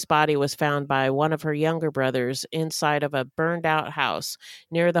 Terry's body was found by one of her younger brothers inside of a burned-out house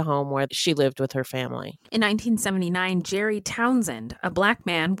near the home where she lived with her family. In 1979, Jerry Townsend, a Black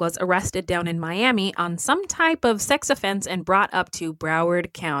man, was arrested down in Miami on some type of sex offense and brought up to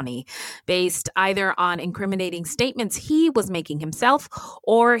Broward County, based either on incriminating statements he was making himself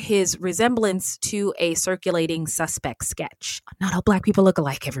or his resemblance to a circulating suspect sketch. Not all Black people look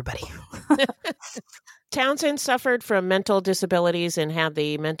alike, everybody. Townsend suffered from mental disabilities and had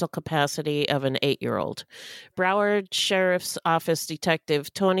the mental capacity of an 8-year-old. Broward Sheriff's Office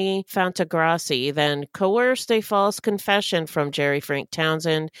Detective Tony Fantagrassi then coerced a false confession from Jerry Frank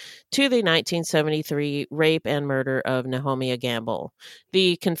Townsend to the 1973 rape and murder of Nahomia Gamble.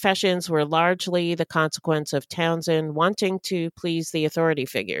 The confessions were largely the consequence of Townsend wanting to please the authority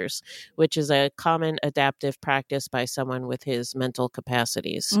figures, which is a common adaptive practice by someone with his mental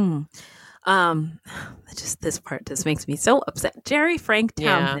capacities. Just this part just makes me so upset. Jerry Frank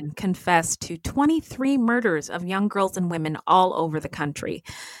Townsend confessed to 23 murders of young girls and women all over the country.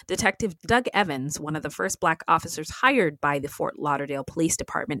 Detective Doug Evans, one of the first Black officers hired by the Fort Lauderdale Police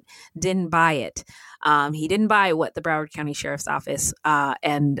Department, didn't buy it. He didn't buy what the Broward County Sheriff's Office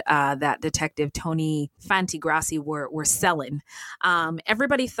and that Detective Tony Fantigrassi were selling.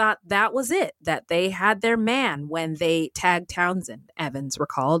 Everybody thought that was it, that they had their man when they tagged Townsend, Evans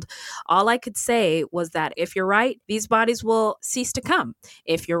recalled. All I could say was that if you're right, these bodies will cease to come.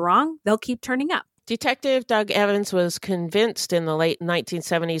 If you're wrong, they'll keep turning up. Detective Doug Evans was convinced in the late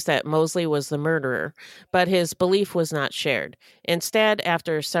 1970s that Mosley was the murderer, but his belief was not shared. Instead,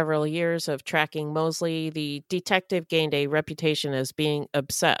 after several years of tracking Mosley, the detective gained a reputation as being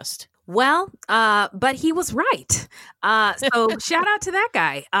obsessed. Well, but he was right. So shout out to that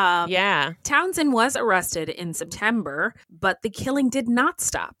guy. Yeah. Townsend was arrested in September, but the killing did not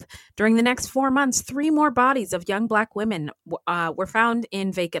stop. During the next 4 months, 3 more bodies of young Black women were found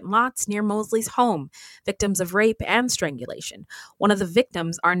in vacant lots near Mosley's home, victims of rape and strangulation. One of the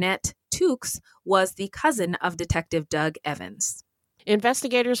victims, Arnett Tukes, was the cousin of Detective Doug Evans.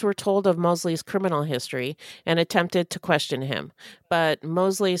 Investigators were told of Mosley's criminal history and attempted to question him, but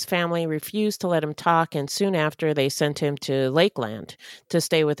Mosley's family refused to let him talk, and soon after they sent him to Lakeland to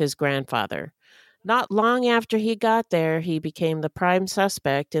stay with his grandfather. Not long after he got there, he became the prime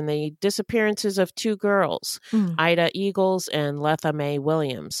suspect in the disappearances of 2 girls, Ida Eagles and Letha Mae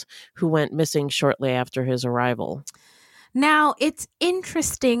Williams, who went missing shortly after his arrival. Now, it's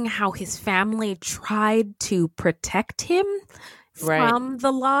interesting how his family tried to protect him from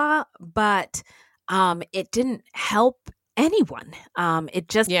the law, but it didn't help anyone. It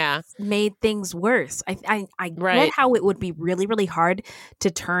just made things worse. I get how it would be really, really hard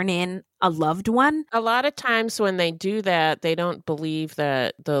to turn in a loved one. A lot of times when they do that, they don't believe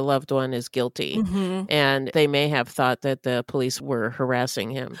that the loved one is guilty, and they may have thought that the police were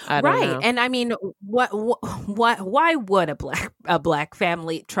harassing him. I don't know. And I mean, why would a black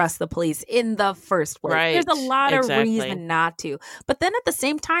family trust the police in the first place? Right. There's a lot of reason not to. But then at the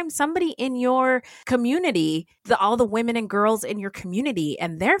same time, somebody in your community, all the women and girls in your community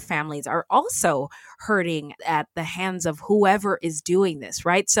and their families are also hurting at the hands of whoever is doing this,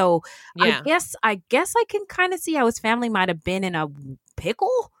 right? So I guess I can kind of see how his family might have been in a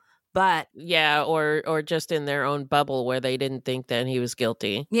pickle, but or just in their own bubble where they didn't think that he was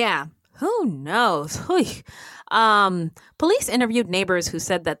guilty. Yeah. Who knows? Police interviewed neighbors who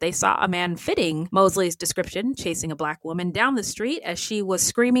said that they saw a man fitting Mosley's description chasing a Black woman down the street as she was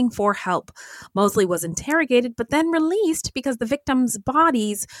screaming for help. Mosley was interrogated but then released because the victims'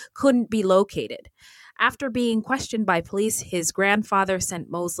 bodies couldn't be located. After being questioned by police, his grandfather sent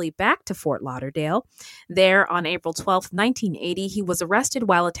Mosley back to Fort Lauderdale. There, on April 12, 1980, he was arrested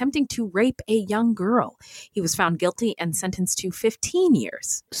while attempting to rape a young girl. He was found guilty and sentenced to 15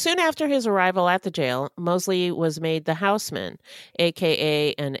 years. Soon after his arrival at the jail, Mosley was made the houseman,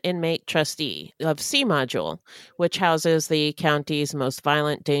 a.k.a. an inmate trustee, of C Module, which houses the county's most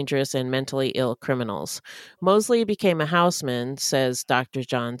violent, dangerous, and mentally ill criminals. Mosley became a houseman, says Dr.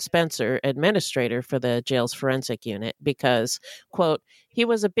 John Spencer, administrator for the jail's forensic unit, because, quote, he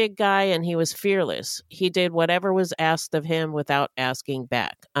was a big guy and he was fearless. He did whatever was asked of him without asking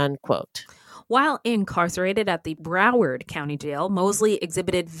back, unquote. While incarcerated at the Broward County Jail, Mosley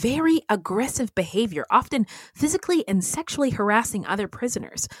exhibited very aggressive behavior, often physically and sexually harassing other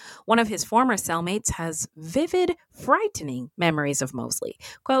prisoners. One of his former cellmates has vivid, frightening memories of Mosley.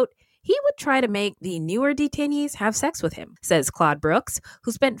 Quote, he would try to make the newer detainees have sex with him, says Claude Brooks,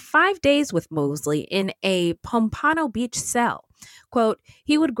 who spent 5 days with Mosley in a Pompano Beach cell. Quote,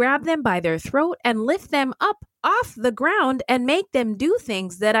 he would grab them by their throat and lift them up off the ground and make them do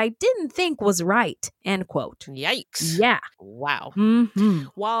things that I didn't think was right, end quote. Yikes. Yeah. Wow. Mm-hmm.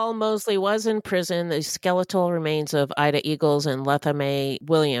 While Mosley was in prison, the skeletal remains of Ida Eagles and Letha Mae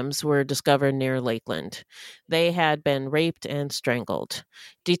Williams were discovered near Lakeland. They had been raped and strangled.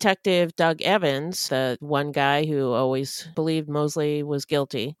 Detective Doug Evans, the one guy who always believed Mosley was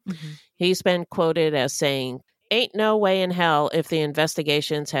guilty, he's been quoted as saying, "Ain't no way in hell if the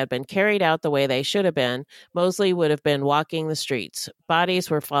investigations had been carried out the way they should have been, Mosley would have been walking the streets. Bodies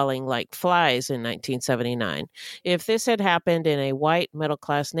were falling like flies in 1979. If this had happened in a white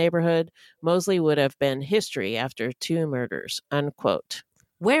middle-class neighborhood, Mosley would have been history after 2 murders," unquote.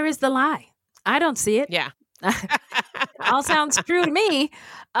 Where is the lie? I don't see it. Yeah. All sounds true to me.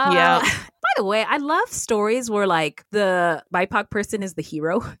 Yeah. By the way, I love stories where like the BIPOC person is the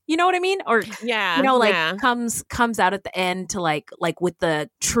hero. You know what I mean? Or Yeah. comes out at the end to like with the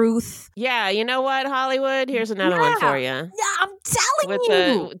truth. Yeah, you know what, Hollywood? Here's another one for you. Yeah, I'm telling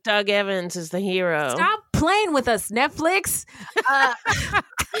you. Doug Evans is the hero. Stop playing with us, Netflix.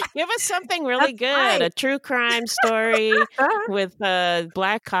 Give us something really good. Right. A true crime story with a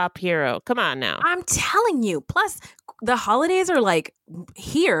black cop hero. Come on now. I'm telling you. Plus, the holidays are like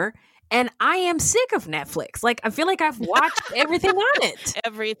here. And I am sick of Netflix. Like, I feel like I've watched everything on it.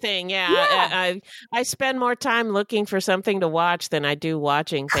 Everything, yeah. I spend more time looking for something to watch than I do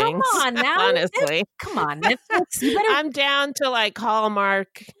watching things. Come on now. Honestly. Come on, Netflix. I'm down to like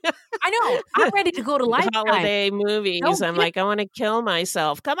Hallmark. I know. I'm ready to go to Lifetime. Holiday movies. I'm like, I want to kill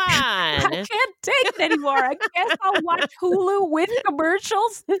myself. Come on. I can't take it anymore. I guess I'll watch Hulu with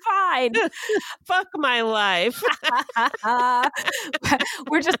commercials. Fine. Fuck my life.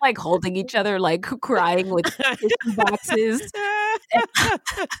 We're just like holding each other, like crying with tissue boxes.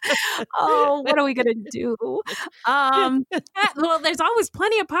 Oh, what are we gonna do? Well, there's always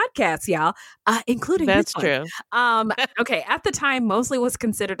plenty of podcasts, y'all, including That's this true. one. Okay, at the time, Mosley was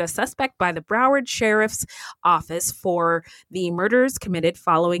considered a suspect by the Broward Sheriff's Office for the murders committed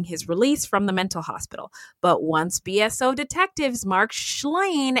following his release from the mental hospital. But once BSO detectives Mark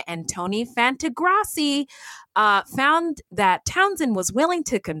Schlein and Tony Fantagrassi found that Townsend was willing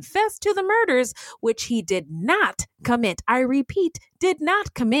to confess to the murders, which he did not commit. I repeat, did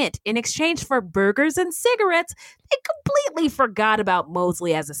not commit. In exchange for burgers and cigarettes, they completely forgot about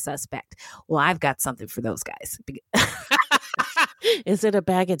Mosley as a suspect. Well, I've got something for those guys. Is it a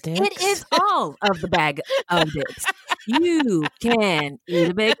bag of dicks? It is all of the bag of dicks. You can eat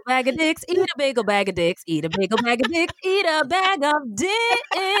a big bag of dicks, eat a bagel bag of dicks, eat a bagel bag of dicks, eat a bag of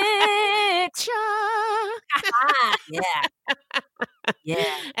dicks. Yeah.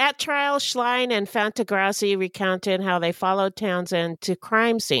 At trial, Schlein and Fantagrassi recounted how they followed Townsend to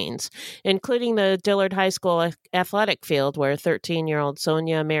crime scenes, including the Dillard High School athletic field where 13-year-old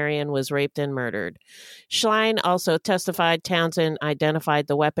Sonia Marion was raped and murdered. Schlein also testified Townsend identified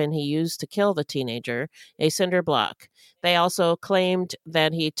the weapon he used to kill the teenager, a cinder block. They also claimed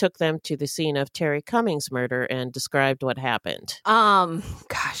that he took them to the scene of Terry Cummings' murder and described what happened.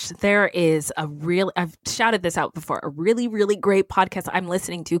 Gosh, there is I've shouted this out before, a really, really great podcast I'm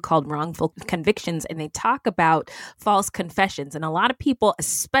listening to called Wrongful Convictions, and they talk about false confessions. And a lot of people,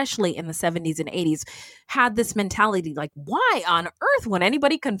 especially in the 70s and 80s, had this mentality like, why on earth would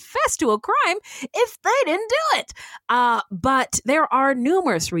anybody confess to a crime if they didn't do it? But there are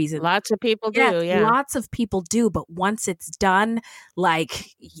numerous reasons. Lots of people do, yeah. Lots of people do, but once it's done, like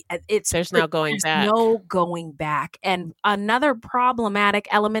there's no going back. No going back. And another problematic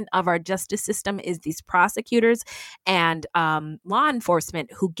element of our justice system is these prosecutors and law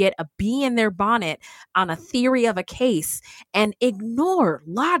enforcement who get a bee in their bonnet on a theory of a case and ignore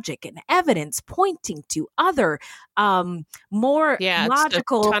logic and evidence pointing to other more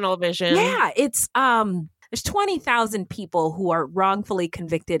logical tunnel vision. Yeah, it's there's 20,000 people who are wrongfully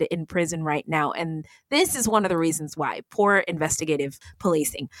convicted in prison right now. And this is one of the reasons why. Poor investigative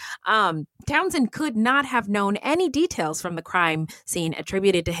policing. Townsend could not have known any details from the crime scene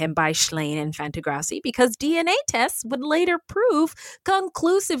attributed to him by Schlein and Fantagrassi because DNA tests would later prove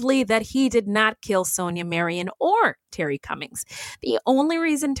conclusively that he did not kill Sonia Marion or Terry Cummings. The only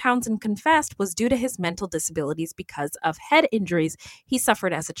reason Townsend confessed was due to his mental disabilities because of head injuries he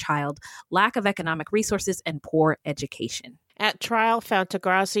suffered as a child, lack of economic resources, and poor education. At trial,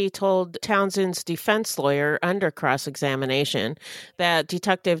 Fantagrassi told Townsend's defense lawyer under cross-examination that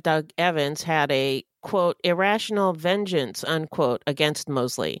Detective Doug Evans had a, quote, irrational vengeance, unquote, against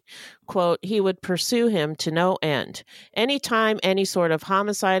Mosley. Quote, he would pursue him to no end. Anytime any sort of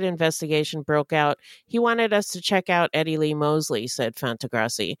homicide investigation broke out, he wanted us to check out Eddie Lee Mosley, said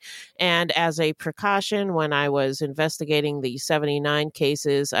Fantagrassi. And as a precaution, when I was investigating the 79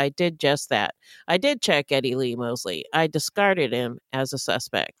 cases, I did just that. I did check Eddie Lee Mosley. I discarded him as a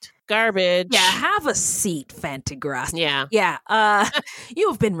suspect. Garbage. Yeah, have a seat, Fantagrassi. Yeah. Yeah. You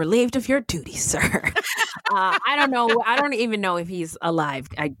have been relieved of your duties, sir. I don't know. I don't even know if he's alive.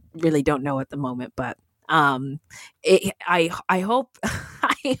 I really don't know at the moment, but I hope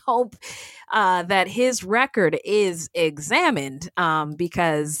that his record is examined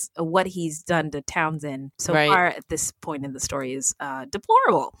because what he's done to Townsend so far at this point in the story is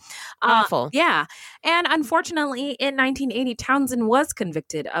deplorable. Awful. Yeah. And unfortunately, in 1980, Townsend was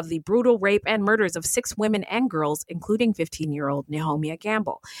convicted of the brutal rape and murders of 6 women and girls, including 15-year-old Nehomia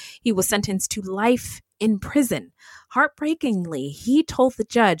Gamble. He was sentenced to life in prison. Heartbreakingly, he told the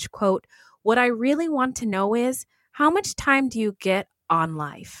judge, quote, "What I really want to know is, how much time do you get on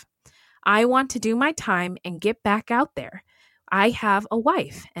life? I want to do my time and get back out there. I have a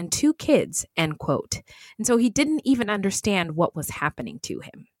wife and 2 kids, end quote. And so he didn't even understand what was happening to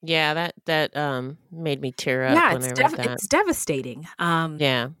him. Yeah, that made me tear up when I read that. It's devastating.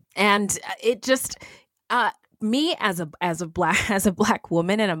 Yeah. And it just me as a black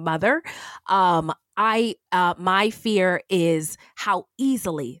woman and a mother, my fear is how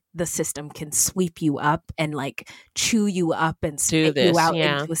easily the system can sweep you up and like chew you up and spit you out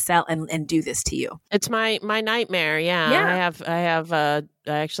into a cell and do this to you. It's my nightmare. Yeah.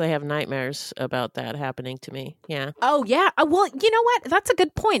 I actually have nightmares about that happening to me. Yeah. Oh yeah. Well, you know what? That's a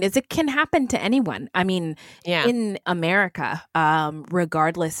good point. Is it can happen to anyone. I mean, in America,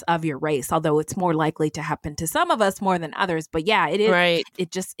 regardless of your race, although it's more likely to happen to some of us more than others. But yeah, it is. Right.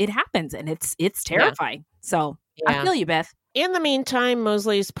 It happens, and it's terrifying. Yeah. So I feel you, Beth. In the meantime,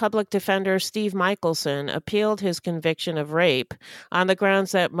 Mosley's public defender, Steve Michelson, appealed his conviction of rape on the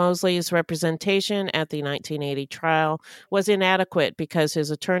grounds that Mosley's representation at the 1980 trial was inadequate because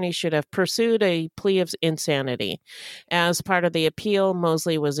his attorney should have pursued a plea of insanity. As part of the appeal,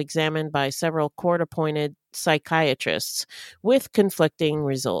 Mosley was examined by several court-appointed psychiatrists with conflicting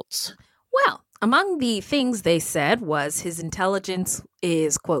results. Well, among the things they said was his intelligence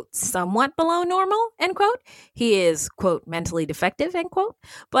is, quote, somewhat below normal, end quote. He is, quote, mentally defective, end quote,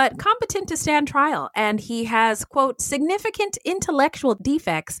 but competent to stand trial. And he has, quote, significant intellectual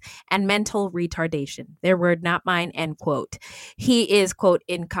defects and mental retardation. Their word, not mine, end quote. He is, quote,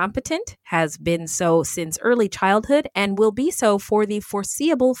 incompetent, has been so since early childhood, and will be so for the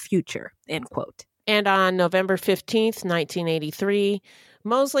foreseeable future, end quote. And on November 15th, 1983,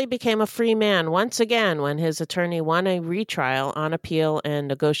 Mosley became a free man once again when his attorney won a retrial on appeal and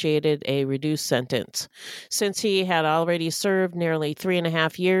negotiated a reduced sentence. Since he had already served nearly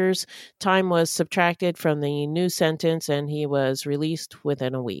 3.5 years, time was subtracted from the new sentence and he was released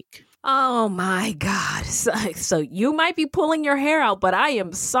within a week. Oh my God. So you might be pulling your hair out, but I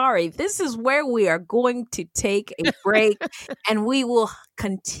am sorry. This is where we are going to take a break and we will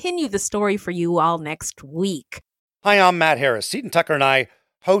continue the story for you all next week. Hi, I'm Matt Harris. Seton Tucker and I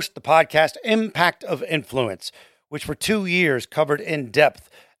host the podcast Impact of Influence, which for 2 years covered in depth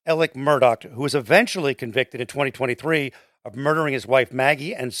Alec Murdaugh, who was eventually convicted in 2023 of murdering his wife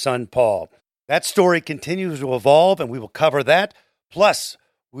Maggie and son Paul. That story continues to evolve, and we will cover that. Plus,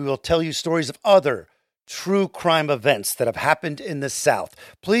 we will tell you stories of other true crime events that have happened in the South.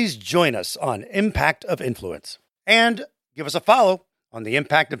 Please join us on Impact of Influence. And give us a follow on the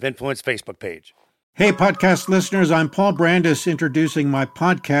Impact of Influence Facebook page. Hey, podcast listeners, I'm Paul Brandis introducing my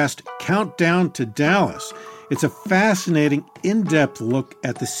podcast, Countdown to Dallas. It's a fascinating, in-depth look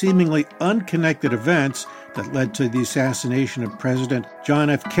at the seemingly unconnected events that led to the assassination of President John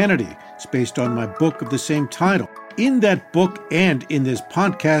F. Kennedy. It's based on my book of the same title. In that book and in this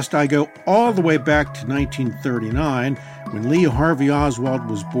podcast, I go all the way back to 1939, when Lee Harvey Oswald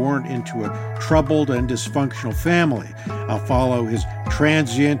was born into a troubled and dysfunctional family. I'll follow his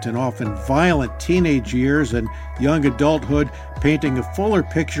transient and often violent teenage years and young adulthood, painting a fuller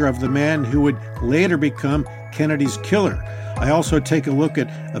picture of the man who would later become Kennedy's killer. I also take a look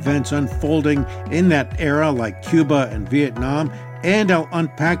at events unfolding in that era, like Cuba and Vietnam, and I'll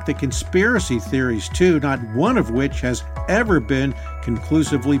unpack the conspiracy theories too, not one of which has ever been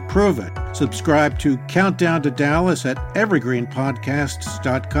conclusively proven. Subscribe to Countdown to Dallas at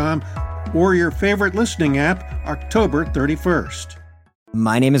evergreenpodcasts.com or your favorite listening app, October 31st.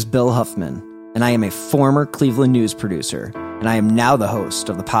 My name is Bill Huffman, and I am a former Cleveland news producer, and I am now the host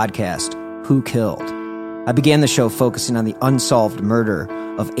of the podcast, Who Killed? I began the show focusing on the unsolved murder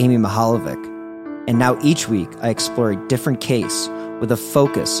of Amy Mihaljevic, and now each week I explore a different case with a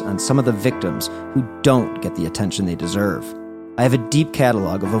focus on some of the victims who don't get the attention they deserve. I have a deep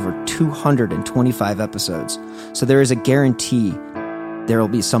catalog of over 225 episodes, so there is a guarantee there will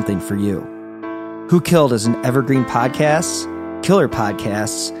be something for you. Who Killed is an Evergreen Podcasts, Killer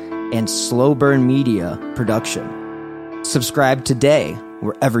Podcasts, and Slow Burn Media production. Subscribe today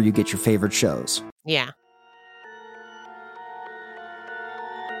wherever you get your favorite shows. Yeah.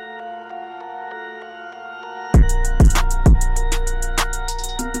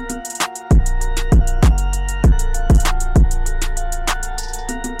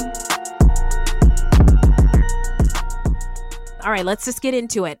 All right, let's just get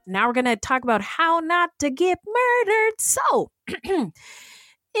into it. Now we're going to talk about how not to get murdered. So,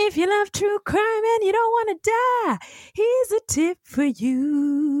 if you love true crime and you don't want to die, here's a tip for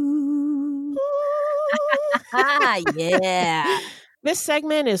you. Yeah. This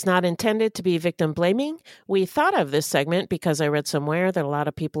segment is not intended to be victim blaming. We thought of this segment because I read somewhere that a lot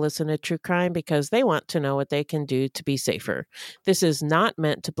of people listen to true crime because they want to know what they can do to be safer. This is not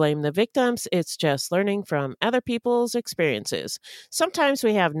meant to blame the victims. It's just learning from other people's experiences. Sometimes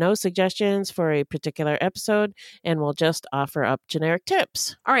we have no suggestions for a particular episode and we'll just offer up generic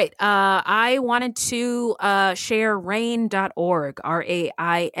tips. All right. I wanted to share RAINN.org,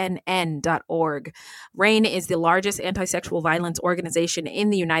 RAINN.org. RAINN is the largest anti-sexual violence organization in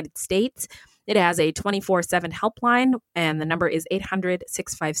the United States. It has a 24/7 helpline, and the number is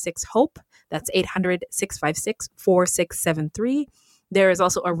 800-656-HOPE. That's 800-656-4673. There is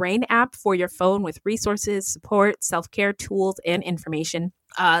also a RAINN app for your phone with resources, support, self-care tools, and information.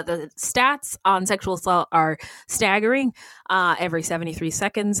 The stats on sexual assault are staggering. Every 73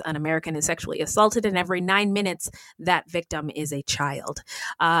 seconds, an American is sexually assaulted, and every 9 minutes, that victim is a child.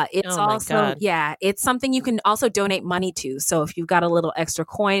 It's also, it's something you can also donate money to. So if you've got a little extra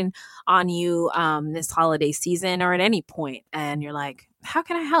coin on you this holiday season or at any point, and you're like, how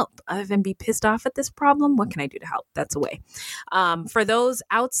can I help? Other than be pissed off at this problem, what can I do to help? That's a way. For those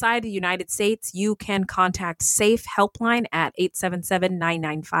outside the United States, you can contact SAFE Helpline at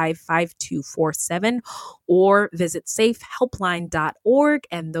 877-995-5247 or visit safehelpline.org,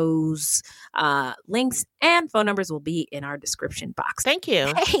 and those links and phone numbers will be in our description box. Thank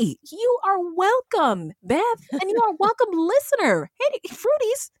you. Hey, you are welcome, Beth, and you are welcome, listener. Hey,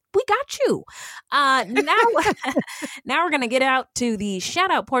 Fruities. We got you. Now we're going to get out to the shout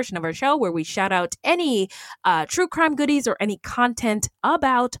out portion of our show where we shout out any true crime goodies or any content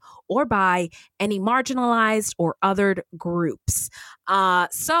about or by any marginalized or othered groups.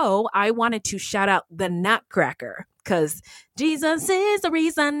 So I wanted to shout out the Nutcracker because Jesus is the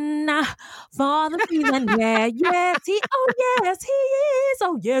reason for the reason. Yeah, yes, he is.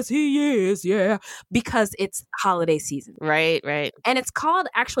 Oh, yes, he is. Yeah, because it's holiday season. Right. And it's called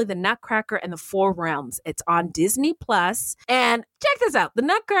actually The Nutcracker and the Four Realms. It's on Disney Plus. And check this out. The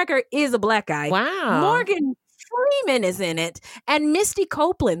Nutcracker is a black guy. Wow. Morgan Freeman is in it. And Misty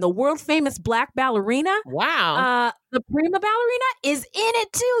Copeland, the world famous black ballerina. Wow. The prima ballerina is in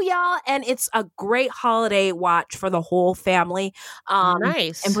it too, y'all. And it's a great holiday watch for the whole family.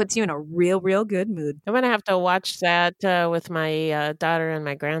 Nice. And puts you in a real good mood. I'm going to have to watch that with my daughter and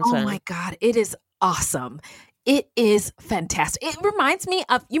my grandson. Oh my God. It is awesome. It is fantastic. It reminds me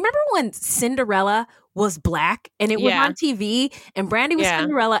of, you remember when Cinderella was black and it was on TV and Brandy was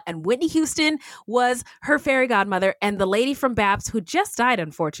Cinderella and Whitney Houston was her fairy godmother and the lady from Babs, who just died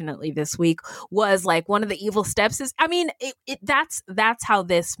unfortunately this week, was like one of the evil stepsisters. I mean, that's how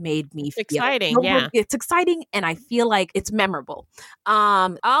this made me feel. Exciting, yeah. It's exciting and I feel like it's memorable.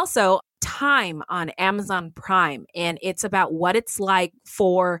 Also, Time on Amazon Prime, and it's about what it's like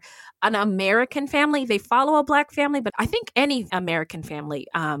for an American family. They follow a black family, but I think any American family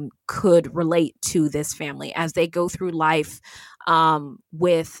could relate to this family as they go through life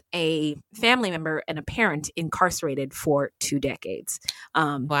with a family member and a parent incarcerated for 2 decades.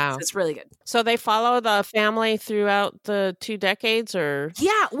 Wow. So it's really good. So they follow the family throughout the 2 decades, or?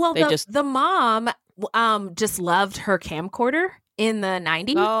 Yeah, well, the mom just loved her camcorder in the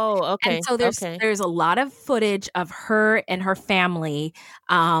 90s. Oh, okay. And so there's a lot of footage of her and her family,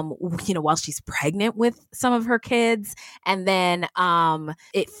 while she's pregnant with some of her kids. And then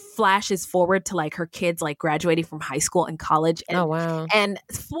it flashes forward to like her kids like graduating from high school and college. And, oh, wow. And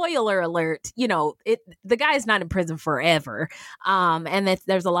spoiler alert, the guy's not in prison forever. And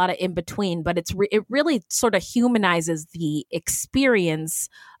there's a lot of in between, but it really sort of humanizes the experience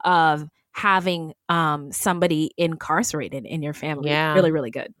of having somebody incarcerated in your family. Yeah. Really,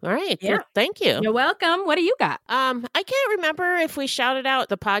 really good. All right. Yeah. Well, thank you. You're welcome. What do you got? I can't remember if we shouted out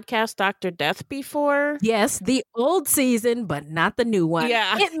the podcast Dr. Death before. Yes, the old season, but not the new one.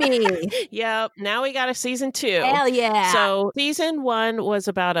 Yeah. Hit me. Yep. Now we got a season 2. Hell yeah. So season 1 was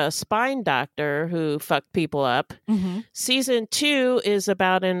about a spine doctor who fucked people up. Mm-hmm. Season 2 is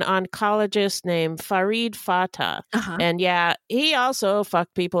about an oncologist named Farid Fatah. Uh-huh. And he also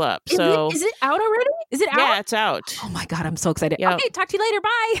fucked people up. Is it out already? Is it out? Yeah, it's out. Oh my God, I'm so excited. Yep. Okay, talk to you later.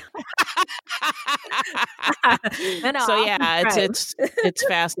 Bye. So yeah, it's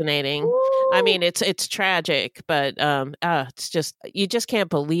fascinating. Ooh. I mean, it's tragic, but it's just, you just can't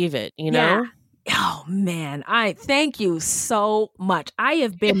believe it, you know? Yeah. Oh man, I thank you so much. I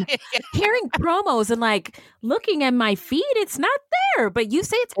have been hearing promos and like looking at my feed. It's not there, but you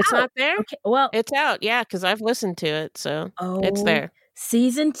say it's out. Not there? Okay, well, it's out. Yeah, because I've listened to it, so it's there.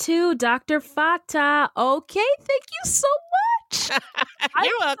 Season 2, Dr. Fatah. Okay, thank you so much. I'm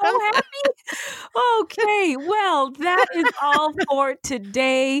You're welcome. so happy. Okay, well, that is all for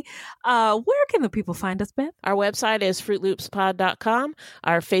today. Where can the people find us, Beth? Our website is fruitloopspod.com.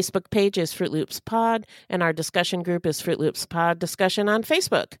 Our Facebook page is Fruit Loops Pod, and our discussion group is Fruit Loops Pod Discussion on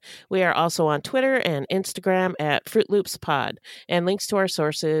Facebook. We are also on Twitter and Instagram at Fruit Loops Pod, and links to our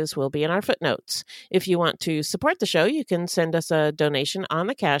sources will be in our footnotes. If you want to support the show, you can send us a donation on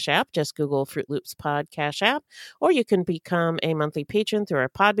the Cash App. Just Google Fruit Loops Pod Cash App, or you can become a monthly patron through our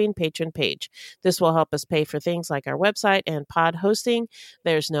Podbean patron page. This will help us pay for things like our website and pod hosting.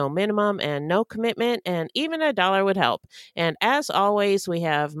 There's no minimum and no commitment, and even $1 would help. And as always, we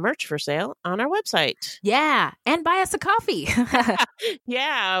have merch for sale on our website. Yeah, and buy us a coffee.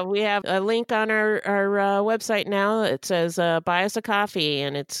 Yeah, we have a link on our website now. It says buy us a coffee,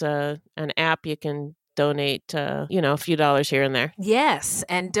 and it's an app you can donate, a few dollars here and there. Yes,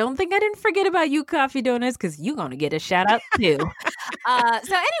 and don't think I didn't forget about you, Coffee Donuts, because you're going to get a shout out too.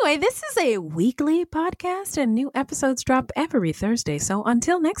 So anyway, this is a weekly podcast, and new episodes drop every Thursday. So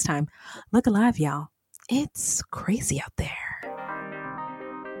until next time, look alive, y'all. It's crazy out there.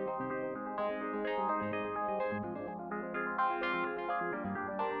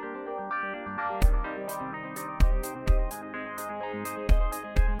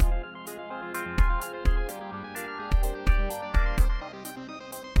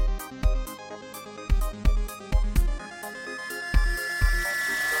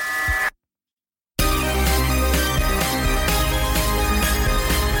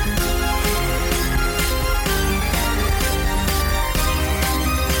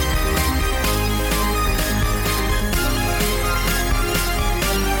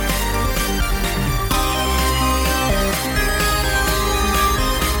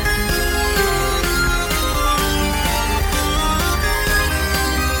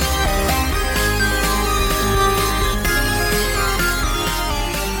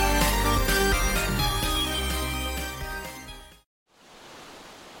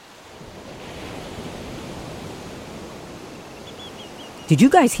 Did you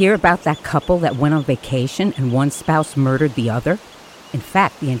guys hear about that couple that went on vacation and one spouse murdered the other? In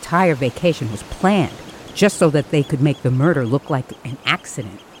fact, the entire vacation was planned just so that they could make the murder look like an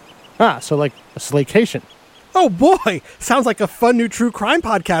accident. Ah, so like a slaycation. Oh boy, sounds like a fun new true crime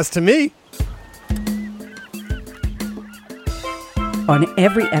podcast to me. On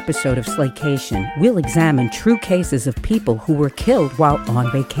every episode of Slaycation, we'll examine true cases of people who were killed while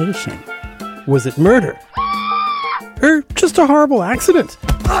on vacation. Was it murder? Or just a horrible accident?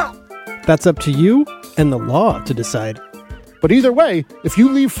 That's up to you and the law to decide. But either way, if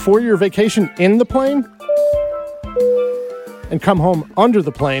you leave for your vacation in the plane and come home under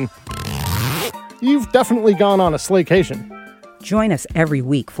the plane, you've definitely gone on a slaycation. Join us every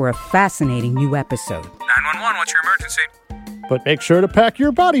week for a fascinating new episode. 911, what's your emergency? But make sure to pack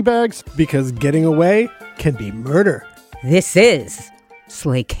your body bags, Because getting away can be murder. This is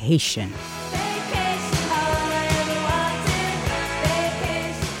Slaycation.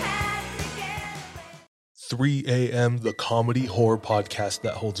 3 a.m., the comedy horror podcast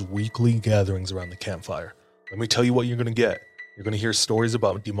that holds weekly gatherings around the campfire. Let me tell you what you're going to get. You're going to hear stories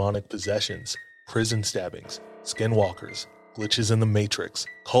about demonic possessions, prison stabbings, skinwalkers, glitches in the Matrix,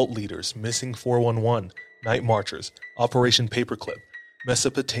 cult leaders, missing 411, night marchers, Operation Paperclip,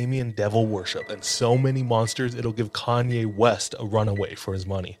 Mesopotamian devil worship, and so many monsters it'll give Kanye West a runaway for his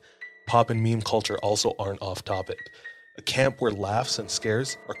money. Pop and meme culture also aren't off topic. A camp where laughs and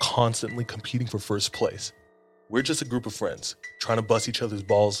scares are constantly competing for first place. We're just a group of friends, trying to bust each other's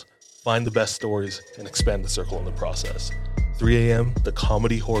balls, find the best stories, and expand the circle in the process. 3 a.m., the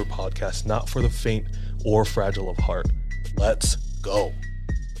comedy horror podcast not for the faint or fragile of heart. Let's go.